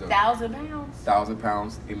wings. 1,000 pounds? 1,000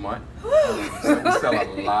 pounds a month. So we sell a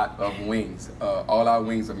lot of wings. All our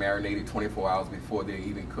wings are marinated 24 hours before they're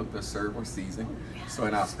even cooked or served or seasoned. So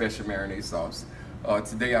in our special marinade sauce.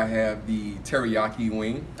 Today I have the teriyaki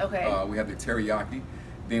wing. Okay. We have the teriyaki.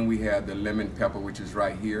 Then we have the lemon pepper, which is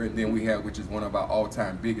right here. And then we have, which is one of our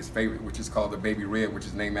all-time biggest favorite, which is called the Baby Red, which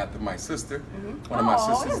is named after my sister. One of my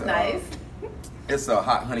sisters. That's nice. It's a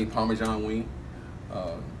hot honey Parmesan wing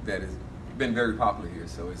that has been very popular here.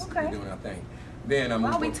 So it's we're doing our thing. Then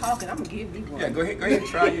while we talking, I'm gonna give you one. Yeah, go ahead and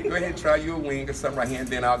try you. Go ahead and try your wing or something right here, and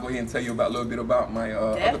then I'll go ahead and tell you about a little bit about my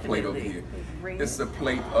other plate over here. It's a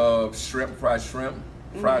plate of fried shrimp,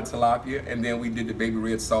 fried tilapia, and then we did the Baby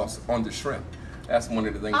Red sauce on the shrimp. That's one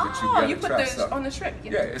of the things that you gotta you put try. this on the shrimp.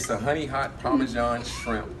 Yeah, it's a honey hot Parmesan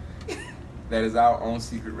shrimp. That is our own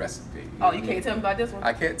secret recipe. Oh, you can't tell me about this one?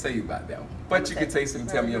 I can't tell you about that one, but you can taste it and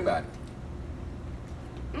tell me about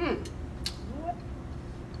it.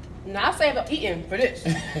 Now I say I'm eating for this.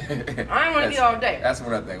 I ain't want to eat all day. That's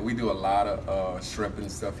what I think. We do a lot of shrimp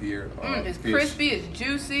and stuff here. It's crispy, it's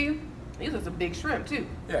juicy. These are some big shrimp too.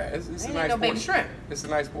 Yeah, it's a Ain't nice no portion. big shrimp. It's a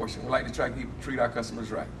nice portion. We like to try to treat our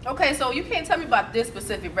customers right. Okay, so you can't tell me about this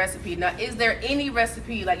specific recipe. Now, is there any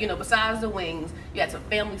recipe, like, besides the wings, you had some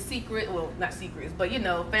family secret, well, not secrets, but,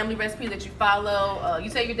 family recipe that you follow?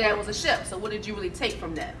 You say your dad was a chef, so what did you really take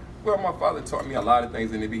from that? Well, my father taught me a lot of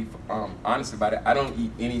things, and to be honest about it, I don't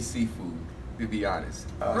eat any seafood, to be honest.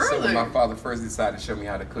 Really? So when my father first decided to show me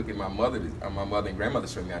how to cook, and my mother and grandmother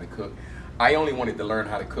showed me how to cook, I only wanted to learn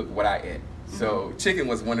how to cook what I ate. So chicken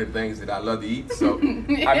was one of the things that I love to eat, so I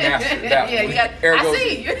mastered that.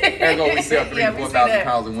 Ergo, we sell 3,000 to 4,000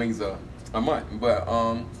 pounds of wings a month. But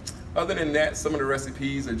other than that, some of the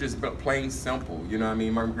recipes are just plain simple. You know what I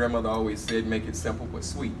mean? My grandmother always said, make it simple but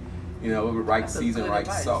sweet. Right season, right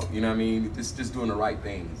salt. You know what I mean? Just doing the right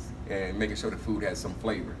things and making sure the food has some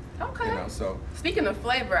flavor. Okay. So speaking of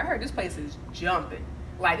flavor, I heard this place is jumping.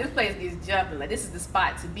 Like, this place is jumping. Like, this is the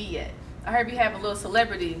spot to be at. I heard we have a little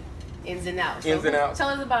celebrity ins and outs. Ins and outs. Tell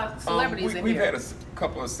us about celebrities in here. We've had a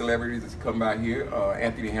couple of celebrities that come by here.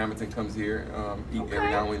 Anthony Hamilton comes here every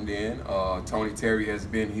now and then. Tony Terry has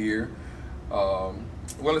been here.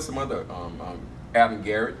 There's some other. Adam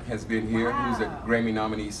Garrett has been here, who's a Grammy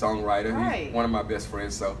nominee songwriter. Right. He's one of my best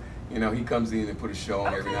friends, so he comes in and put a show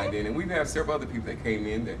on every now and then. And we've had several other people that came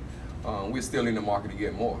in that we're still in the market to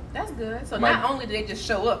get more. That's good. So not only do they just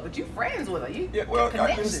show up, but you friends with them.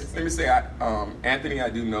 Let me say, Anthony I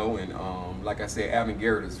do know, and like I said, Adam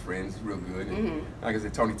Garrett is friends, real good. And like I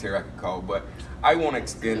said, Tony Terry I could call, but I want to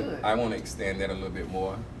extend that a little bit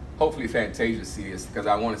more. Hopefully Fantasia see this, because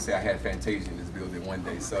I want to say I had Fantasia in this building one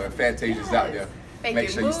day. So if Fantasia's out there, make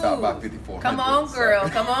sure you stop by 5400. Come on, girl.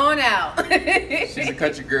 Come on out. She's a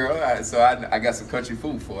country girl, so I got some country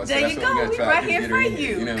food for her. So there that's you what go. we're going to try right to here get for her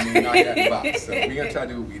you. You know what I mean? Knock out the box. So we're going to try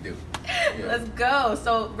to do what we do. Yeah. Let's go.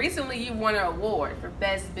 So recently you won an award for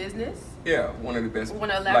Best Business. Yeah, one of the best.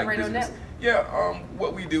 Want to elaborate on that? Yeah,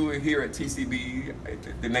 what we do here at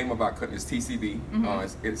TCB, the name of our company is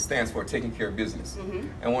TCB. It stands for Taking Care of Business.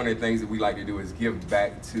 And one of the things that we like to do is give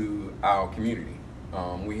back to our community.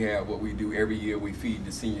 We have what we do every year. We feed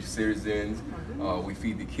the senior citizens. We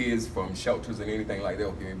feed the kids from shelters and anything like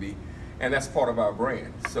that can be. And that's part of our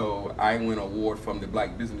brand. So I win an award from the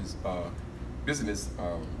Black Business,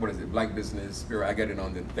 Black Business Bureau. I got it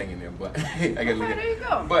on the thing in there, but I got to look at it. There you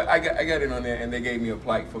go. But I got it on there, and they gave me a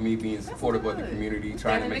plaque for me being supportive of the community,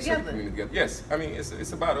 trying to make sure the community together. Yes, I mean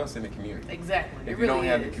it's about us in the community. Exactly. If you don't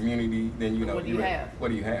have the community, then what do you have?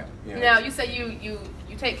 What do you have? Now you say you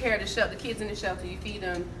take care of the shelter, the kids in the shelter. You feed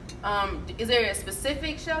them. Is there a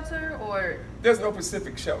specific shelter or? There's no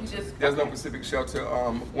specific shelter. No specific shelter.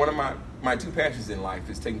 One of my two passions in life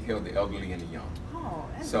is taking care of the elderly and the young. Oh,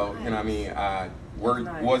 that's so nice. I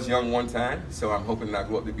was young one time, so I'm hoping that I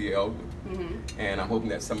grow up to be an elder. And I'm hoping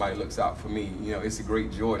that somebody looks out for me. It's a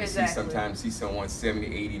great joy to see someone 70,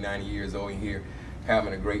 80, 90 years old in here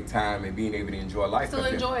having a great time and being able to enjoy life. Still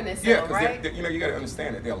enjoying this, right? You got to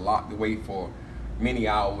understand that they're locked away for many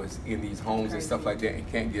hours in these homes and stuff like that and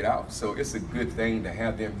can't get out. So it's a good thing to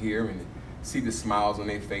have them here and see the smiles on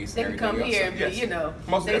their face they and can everything come else. here and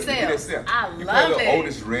be, most themselves. I you love play it.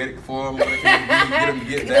 Otis Reddick for them, get them to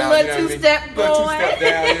get down. The little two-step boy. Two-step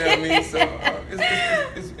down, you know what I mean? So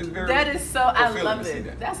it's very that is so, I love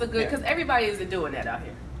it. That's a good, because everybody isn't doing that out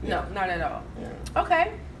here. No, not at all. Yeah.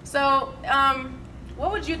 Okay. So,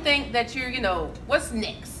 what would you think that what's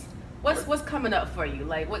next? What's coming up for you?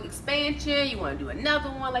 Like, what expansion? You want to do another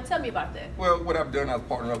one? Like, tell me about that. Well, what I've done, I've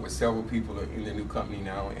partnered up with several people in the new company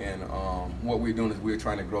now, and what we're doing is we're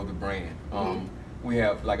trying to grow the brand. We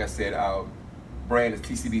have, like I said, our brand is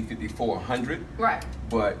TCB 5400. Right.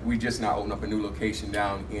 But we just now opened up a new location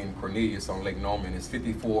down in Cornelius on Lake Norman. It's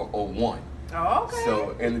 5401. Oh, okay.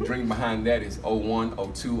 So, and the dream behind that is 01,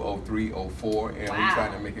 02, 03, 04, and we're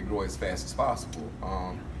trying to make it grow as fast as possible.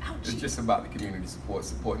 It's just about the community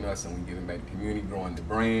supporting us, and we giving back the community, growing the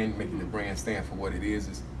brand, making the brand stand for what it is.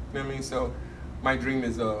 You know what I mean? So, my dream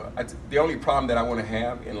is the only problem that I want to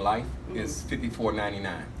have in life is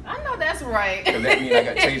 $54.99. I know that's right. So that means I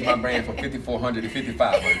got to change my brand from 5,400 to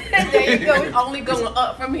 5,500. There you go. It's only going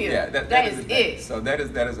up from here. Yeah, that is it. So that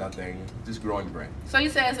is our thing. Just growing the brand. So you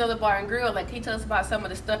said it's another bar and grill. Like, can you tell us about some of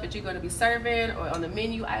the stuff that you're going to be serving, or on the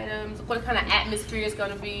menu items? What kind of atmosphere it's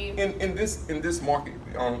going to be? In this market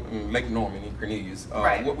on Lake Norman in Cornelius,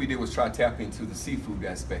 what we did was try to tap into the seafood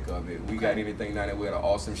aspect of it. We got anything down there. We had an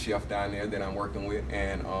awesome chef down there that I'm working with,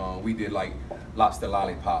 and we did like lobster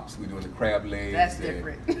lollipops. We're doing the crab legs. That's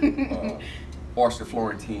different. Oyster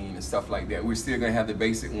Florentine and stuff like that. We're still gonna have the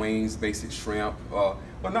basic wings, basic shrimp. Well,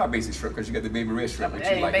 not basic shrimp because you got the baby red shrimp, which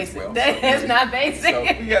you like basic. as well. That's not basic. So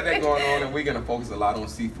we got that going on, and we're gonna focus a lot on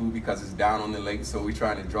seafood because it's down on the lake. So we're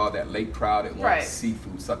trying to draw that lake crowd that wants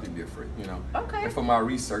seafood, something different, Okay. And from our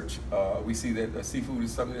research, we see that seafood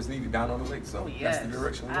is something that's needed down on the lake. So that's the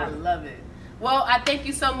direction we're in. I love it. Well, I thank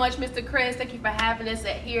you so much, Mr. Chris. Thank you for having us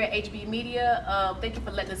here at HB Media. Thank you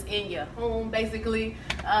for letting us in your home, basically.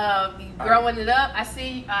 Growing it up. I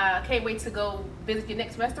see. I can't wait to go visit your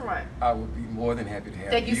next restaurant. I would be more than happy to have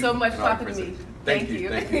you. Thank you so much for talking to me. Thank you.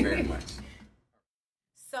 Thank you very much.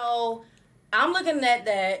 So, I'm looking at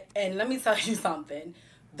that, and let me tell you something.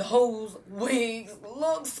 Those wings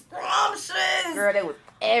look scrumptious. Girl, they was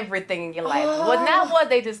everything in your life. Well, not was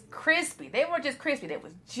they just crispy. They weren't just crispy. They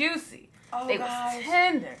was juicy. They was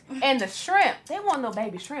tender. And the shrimp, they weren't no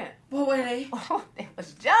baby shrimp. What were they? Oh, they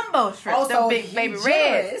was jumbo shrimp. Oh, the big baby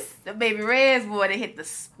reds. The baby reds, boy, they hit the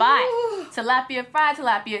spot. Ooh. Tilapia, fried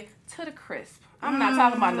tilapia to the crisp. I'm not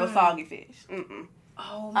talking about no soggy fish.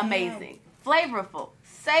 Oh, man. Amazing. Flavorful.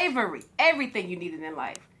 Savory. Everything you needed in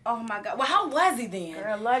life. Oh, my God. Well, how was he then?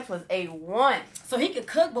 Girl, lunch was A1. So he could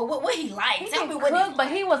cook, but what he like? Tell me what he cook, but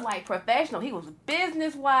he was like professional. He was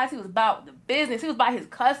business-wise. He was about the business. He was about his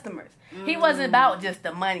customers. He wasn't about just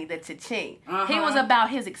the money, the cha-ching. He was about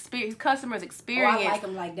his experience, customers' experience. Oh, I like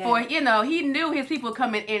him like that. For, he knew his people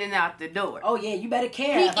coming in and out the door. Oh, yeah, you better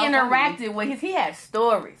care. He interacted with he had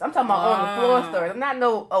stories. I'm talking about on the floor stories. I'm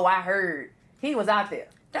not I heard. He was out there.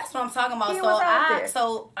 That's what I'm talking about. He was out there.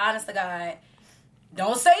 So, honest to God,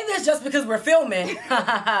 don't say this just because we're filming.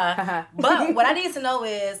 But what I need to know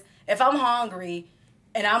is, if I'm hungry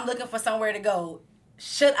and I'm looking for somewhere to go,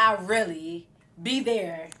 should I really be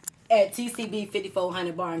there at TCB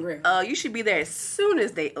 5400 Bar and Grill? You should be there as soon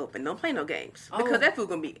as they open. Don't play no games. Because that food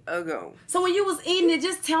gonna be gone. So when you was eating it,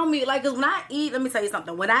 just tell me, like, 'cause when I eat, let me tell you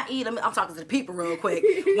something. When I eat, I'm talking to the people real quick.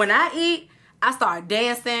 When I eat, I start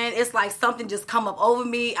dancing. It's like something just come up over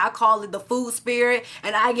me. I call it the food spirit,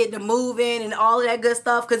 and I get to moving and all of that good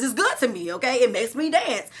stuff because it's good to me, okay? It makes me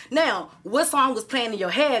dance. Now, what song was playing in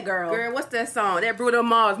your head, girl? Girl, what's that song? That Bruno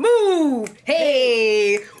Mars, Move!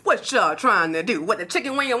 Hey! What y'all trying to do? What, the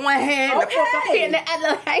chicken wing in one hand, the fork up here in the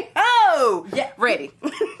other hand? Oh! Yeah. Ready.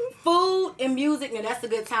 Food and music, and that's a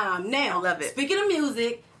good time. Now, I love it. Speaking of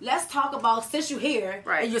music, let's talk about, since you're here,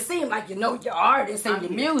 right, and you seem like you know your artists and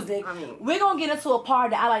your music, we're going to get into a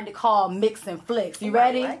part that I like to call Mix and Flicks. You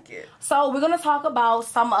ready? I like it. So we're going to talk about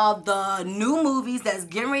some of the new movies that's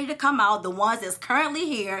getting ready to come out, the ones that's currently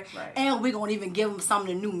here, and we're going to even give them some of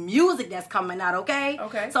the new music that's coming out, okay?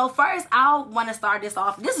 Okay. So first, I want to start this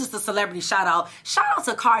off. This is the celebrity shout out. Shout out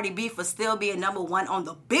to Cardi B for still being #1 on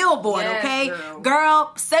the Billboard, yes, okay?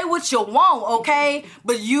 Girl, say what you want, okay?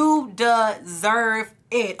 But you deserve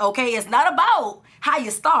it, okay? It's not about how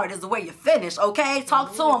you start, it's the way you finish, okay?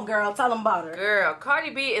 Talk to him, girl. Tell him about her. Girl, Cardi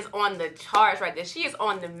B is on the charts right there. She is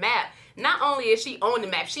on the map. Not only is she on the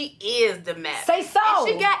map, she is the map. Say so.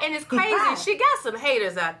 And it's crazy. She got some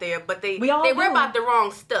haters out there, but they worry about the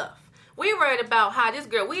wrong stuff. We worried about how this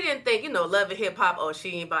girl, we didn't think, Love and Hip Hop, she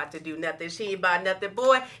ain't about to do nothing. She ain't about nothing.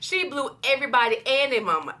 Boy, she blew everybody and their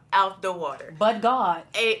mama out the water. But God.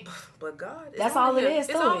 But God. That's all it is,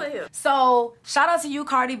 It's all of him. So, shout out to you,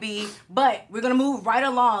 Cardi B. But we're going to move right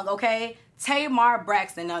along, okay? Tamar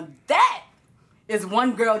Braxton. Now, that is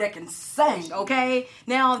one girl that can sing, okay?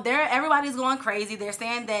 Now, everybody's going crazy. They're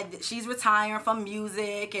saying that she's retiring from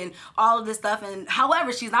music and all of this stuff. And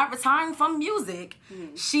however, she's not retiring from music.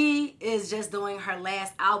 She is just doing her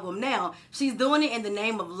last album. Now, she's doing it in the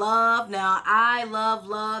name of love. Now, I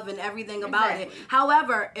love and everything about it.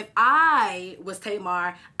 However, if I was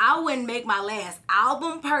Tamar, I wouldn't make my last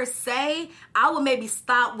album per se. I would maybe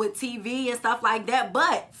stop with TV and stuff like that,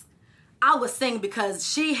 but I would sing because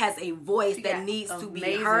she has a voice that needs to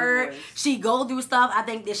be heard. Voice. She go through stuff. I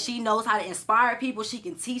think that she knows how to inspire people. She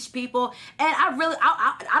can teach people. And I don't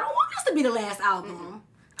want this to be the last album.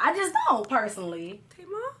 I just don't, personally.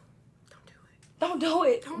 Tamar, don't do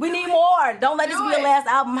it. We need more. Don't let this be the last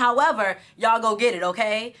album. However, y'all go get it,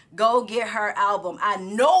 okay? Go get her album. I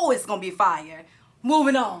know it's going to be fire.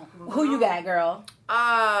 Moving on. Who you got, girl?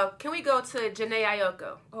 Can we go to Jhené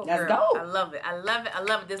Aiko? Oh, let's go. I love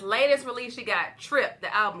it. This latest release she got, Trip,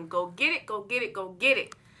 the album. Go get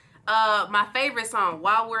it. My favorite song,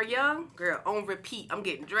 While We're Young, girl, on repeat. I'm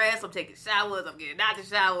getting dressed, I'm taking showers, I'm getting out the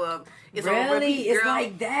shower. It's really? On repeat, girl. It's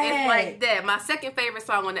like that. It's like that. My second favorite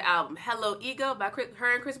song on the album, Hello Ego, by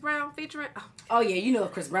her and Chris Brown featuring. Oh yeah, you know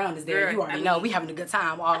if Chris Brown is there, girl, you already know we having a good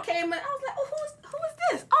time. I came in, I was like, who is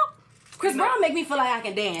this? Oh, Chris Brown make me feel like I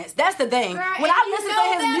can dance. That's the thing. Girl, when I listen to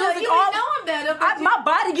his music, my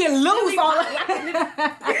body get loose.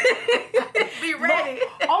 Be ready.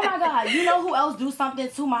 But, oh my God! You know who else do something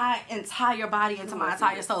to my entire body and to my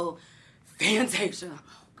entire soul? Fantasia. Oh,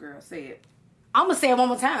 girl, say it. I'm gonna say it one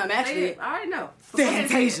more time. Actually, I already know.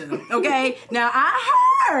 Fantasia. Okay. Now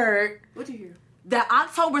I heard. What'd you hear? That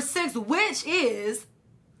October 6th, which is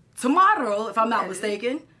tomorrow, if I'm not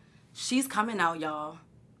mistaken, she's coming out, y'all,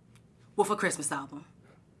 with a Christmas album.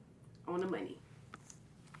 On the money.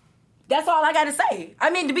 That's all I gotta say. I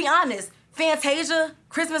mean, to be honest, Fantasia,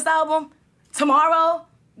 Christmas album, tomorrow,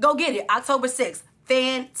 go get it. October 6th.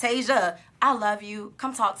 Fantasia. I love you.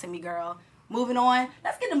 Come talk to me, girl. Moving on.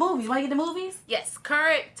 Let's get the movies. Want to get the movies? Yes.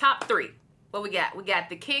 Current top 3. What we got? We got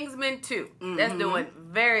The Kingsman 2. Mm-hmm. That's doing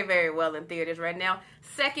very, very well in theaters right now.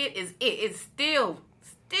 Second is It. It's still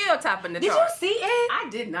topping the chart. Did you see it? I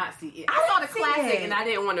did not see it. I saw the classic and I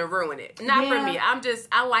didn't want to ruin it. Not for me.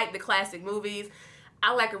 I like the classic movies.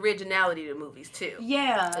 I like originality to movies too.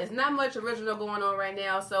 Yeah. There's not much original going on right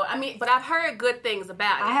now. So, I mean, but I've heard good things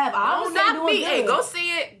about it. I have. Don't knock me. Hey, go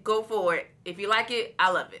see it. Go for it. If you like it,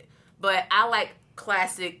 I love it. But I like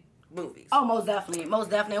classic movies. Oh, most definitely. Most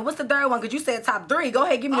definitely. And what's the third one? Because you said top 3. Go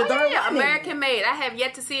ahead. Give me the third one. American Made. I have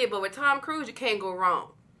yet to see it, but with Tom Cruise, you can't go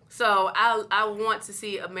wrong. So I want to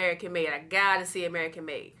see American Made. I gotta see American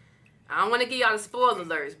Made. I don't want to give y'all the spoiler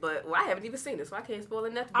alerts, but I haven't even seen it, so I can't spoil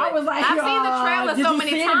it nothing. I was like, I've seen the trailer so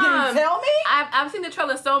many times. Did you tell me? I've seen the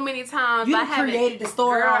trailer so many times. You created the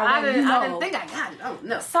story. Girl, I didn't think I got it. Oh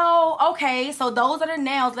no. So okay, so those are the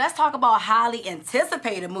nails. Let's talk about highly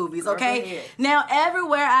anticipated movies. Okay. Now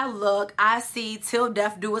everywhere I look, I see Till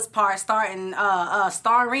Death Do Us Part starring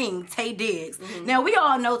Taye Diggs. Mm-hmm. Now we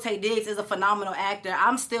all know Taye Diggs is a phenomenal actor.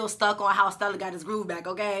 I'm still stuck on how Stella got his groove back.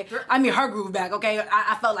 Okay. I mean her groove back. Okay.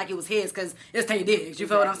 I felt like it was his because it's Taye Diggs. You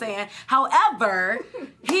feel what I'm saying? However,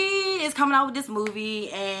 he is coming out with this movie,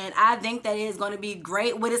 and I think that it's going to be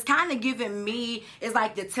great. What it's kind of giving me is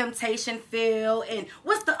like the Temptation feel, and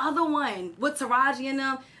what's the other one with Taraji and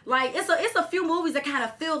them? Like it's a few movies that kind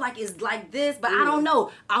of feel like it's like this, but I don't know.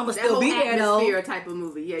 I'ma still be there though. Atmosphere type of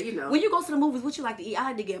movie, yeah, you know. When you go to the movies, what you like to eat? I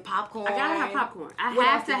like to get popcorn. I gotta have popcorn. I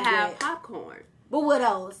have to have popcorn. But what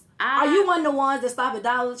else? Are you one of the ones that stop at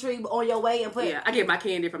Dollar Tree on your way and put? Yeah, I get my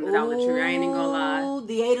candy from the Dollar Tree. I ain't even gonna lie.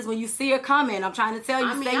 The haters, when you see her coming, I'm trying to tell you.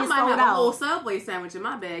 I might have a whole Subway sandwich in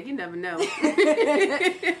my bag. You never know.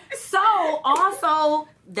 So also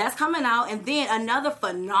that's coming out, and then another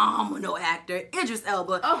phenomenal actor, Idris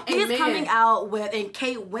Elba. Oh, he's coming out with, and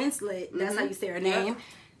Kate Winslet. That's how you say her name.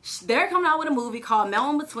 They're coming out with a movie called Mel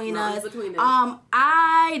in Between Us.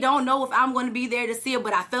 I don't know if I'm going to be there to see it,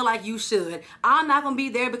 but I feel like you should. I'm not going to be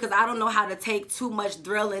there because I don't know how to take too much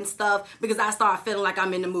thrill and stuff because I start feeling like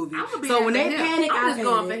I'm in the movie. So when they panic, I'm just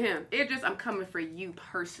going for him. Idris, I'm coming for you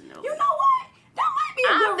personally. You know what? That might be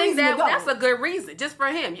a good reason to go. That's a good reason, just for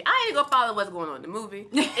him. I ain't gonna follow what's going on in the movie.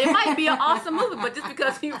 It might be an awesome movie, but just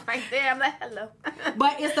because he's right there, I'm like, hello.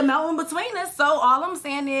 But it's the Mel in Between Us, so all I'm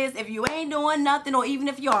saying is, if you ain't doing nothing, or even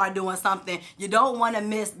if you are doing something, you don't want to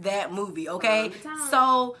miss that movie, okay?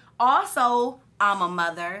 So, also, I'm a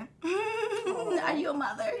mother. Are you a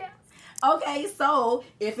mother? Yeah. Okay, so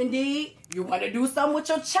if indeed you want to do something with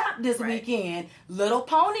your chop this weekend, Little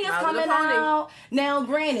Pony is coming out. Now,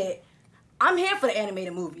 granted, I'm here for the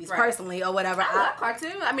animated movies, personally, or whatever. I love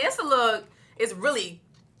cartoon. I mean, it's really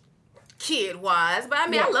kid-wise. But I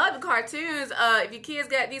mean, Yeah. I love the cartoons. If your kids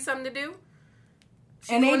need something to do.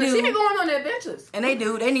 She And they do. She be going on the adventures. And they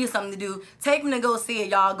do. They need something to do. Take them to go see it,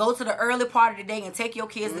 y'all. Go to the early part of the day and take your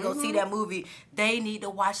kids to go see that movie. They need to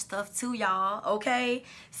watch stuff too, y'all. Okay?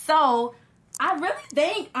 So, I really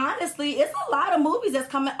think, honestly, it's a lot of movies that's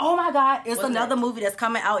coming. Oh, my God. It's another movie that's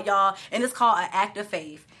coming out, y'all. And it's called An Act of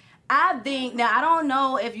Faith. I think, now, I don't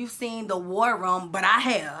know if you've seen The War Room, but I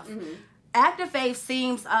have. Act of Faith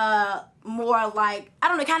seems more like, I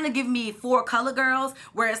don't know, kind of give me 4 Color Girls,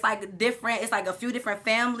 where it's like different, it's like a few different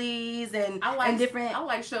families and different. I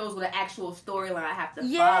like shows with an actual storyline I have to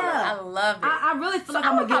follow. Yeah. I love it. I really feel like So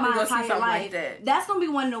I'm I'm gonna gonna get my probably go see entire something life. like that. That's gonna be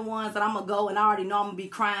one of the ones that I'm gonna go, and I already know I'm gonna be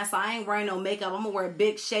crying, so I ain't wearing no makeup. I'm gonna wear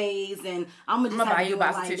big shades, and I'm gonna just I'm gonna have buy to you do it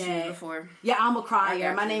box like tissues that. before. Yeah, I'm a crier. I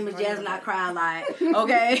got My you. name is Don't Jasmine, worry not crying like.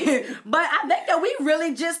 Okay, but I think that we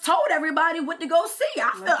really just told everybody what to go see.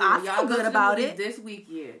 I feel good about it. This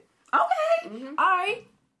weekend. Okay. All right.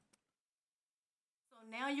 So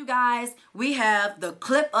now, you guys, we have the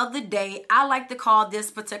clip of the day. I like to call this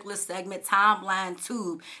particular segment Timeline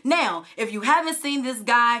Tube. Now, if you haven't seen this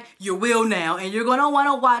guy, you will now. And you're going to want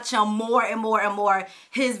to watch him more and more and more.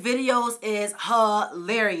 His videos is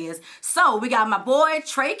hilarious. So we got my boy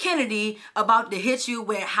Trey Kennedy about to hit you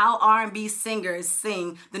with how R&B singers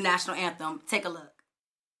sing the national anthem. Take a look.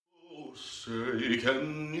 Oh, say,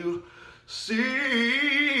 can you see?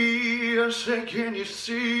 I said, can you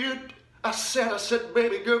see it? I said,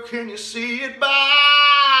 baby girl, can you see it? By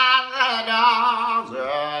the dawn's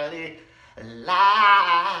early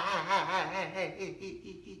light,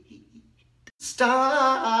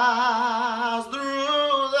 stars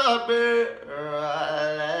through the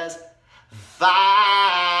perilous fight.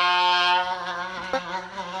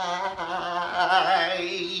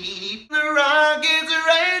 The rockets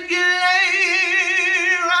regulate.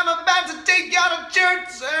 I'm about to take y'all to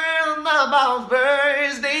church and about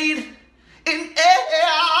first date in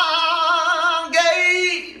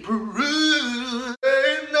Elgate, Peru.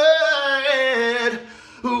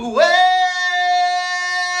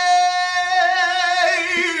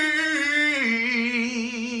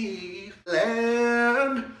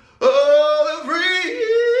 Land of the free.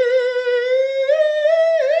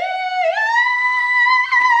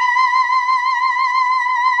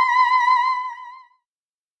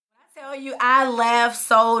 Tell you, I laugh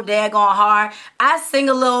so daggone hard. I sing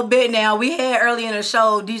a little bit now. We had early in the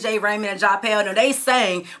show DJ Raymond and Japel. Now they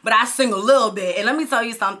sang, but I sing a little bit. And let me tell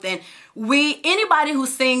you something. Anybody who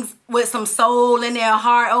sings with some soul in their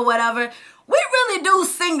heart or whatever, we really do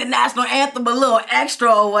sing the national anthem a little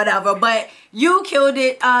extra or whatever. But you killed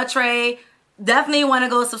it, Trey. Definitely want to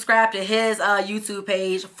go subscribe to his YouTube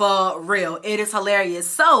page for real. It is hilarious.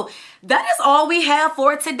 So that is all we have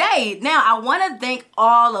for today. Now, I want to thank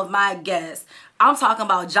all of my guests. I'm talking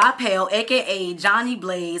about Japel, a.k.a. Johnny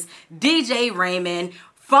Blaze, DJ Raymond,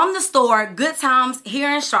 from the store, Good Times here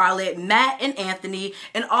in Charlotte, Matt and Anthony.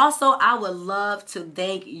 And also, I would love to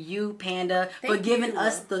thank you, Panda, for giving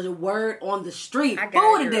us the word on the street.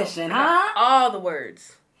 Food edition, huh? All the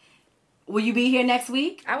words. Will you be here next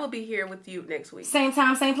week? I will be here with you next week. Same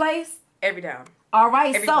time, same place? Every time. All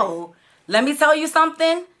right, so let me tell you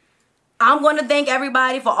something. I'm going to thank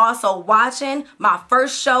everybody for also watching my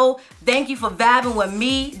first show. Thank you for vibing with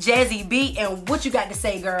me, Jazzy B. And what you got to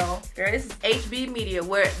say, girl? Girl, this is HB Media,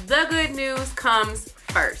 where the good news comes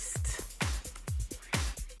first.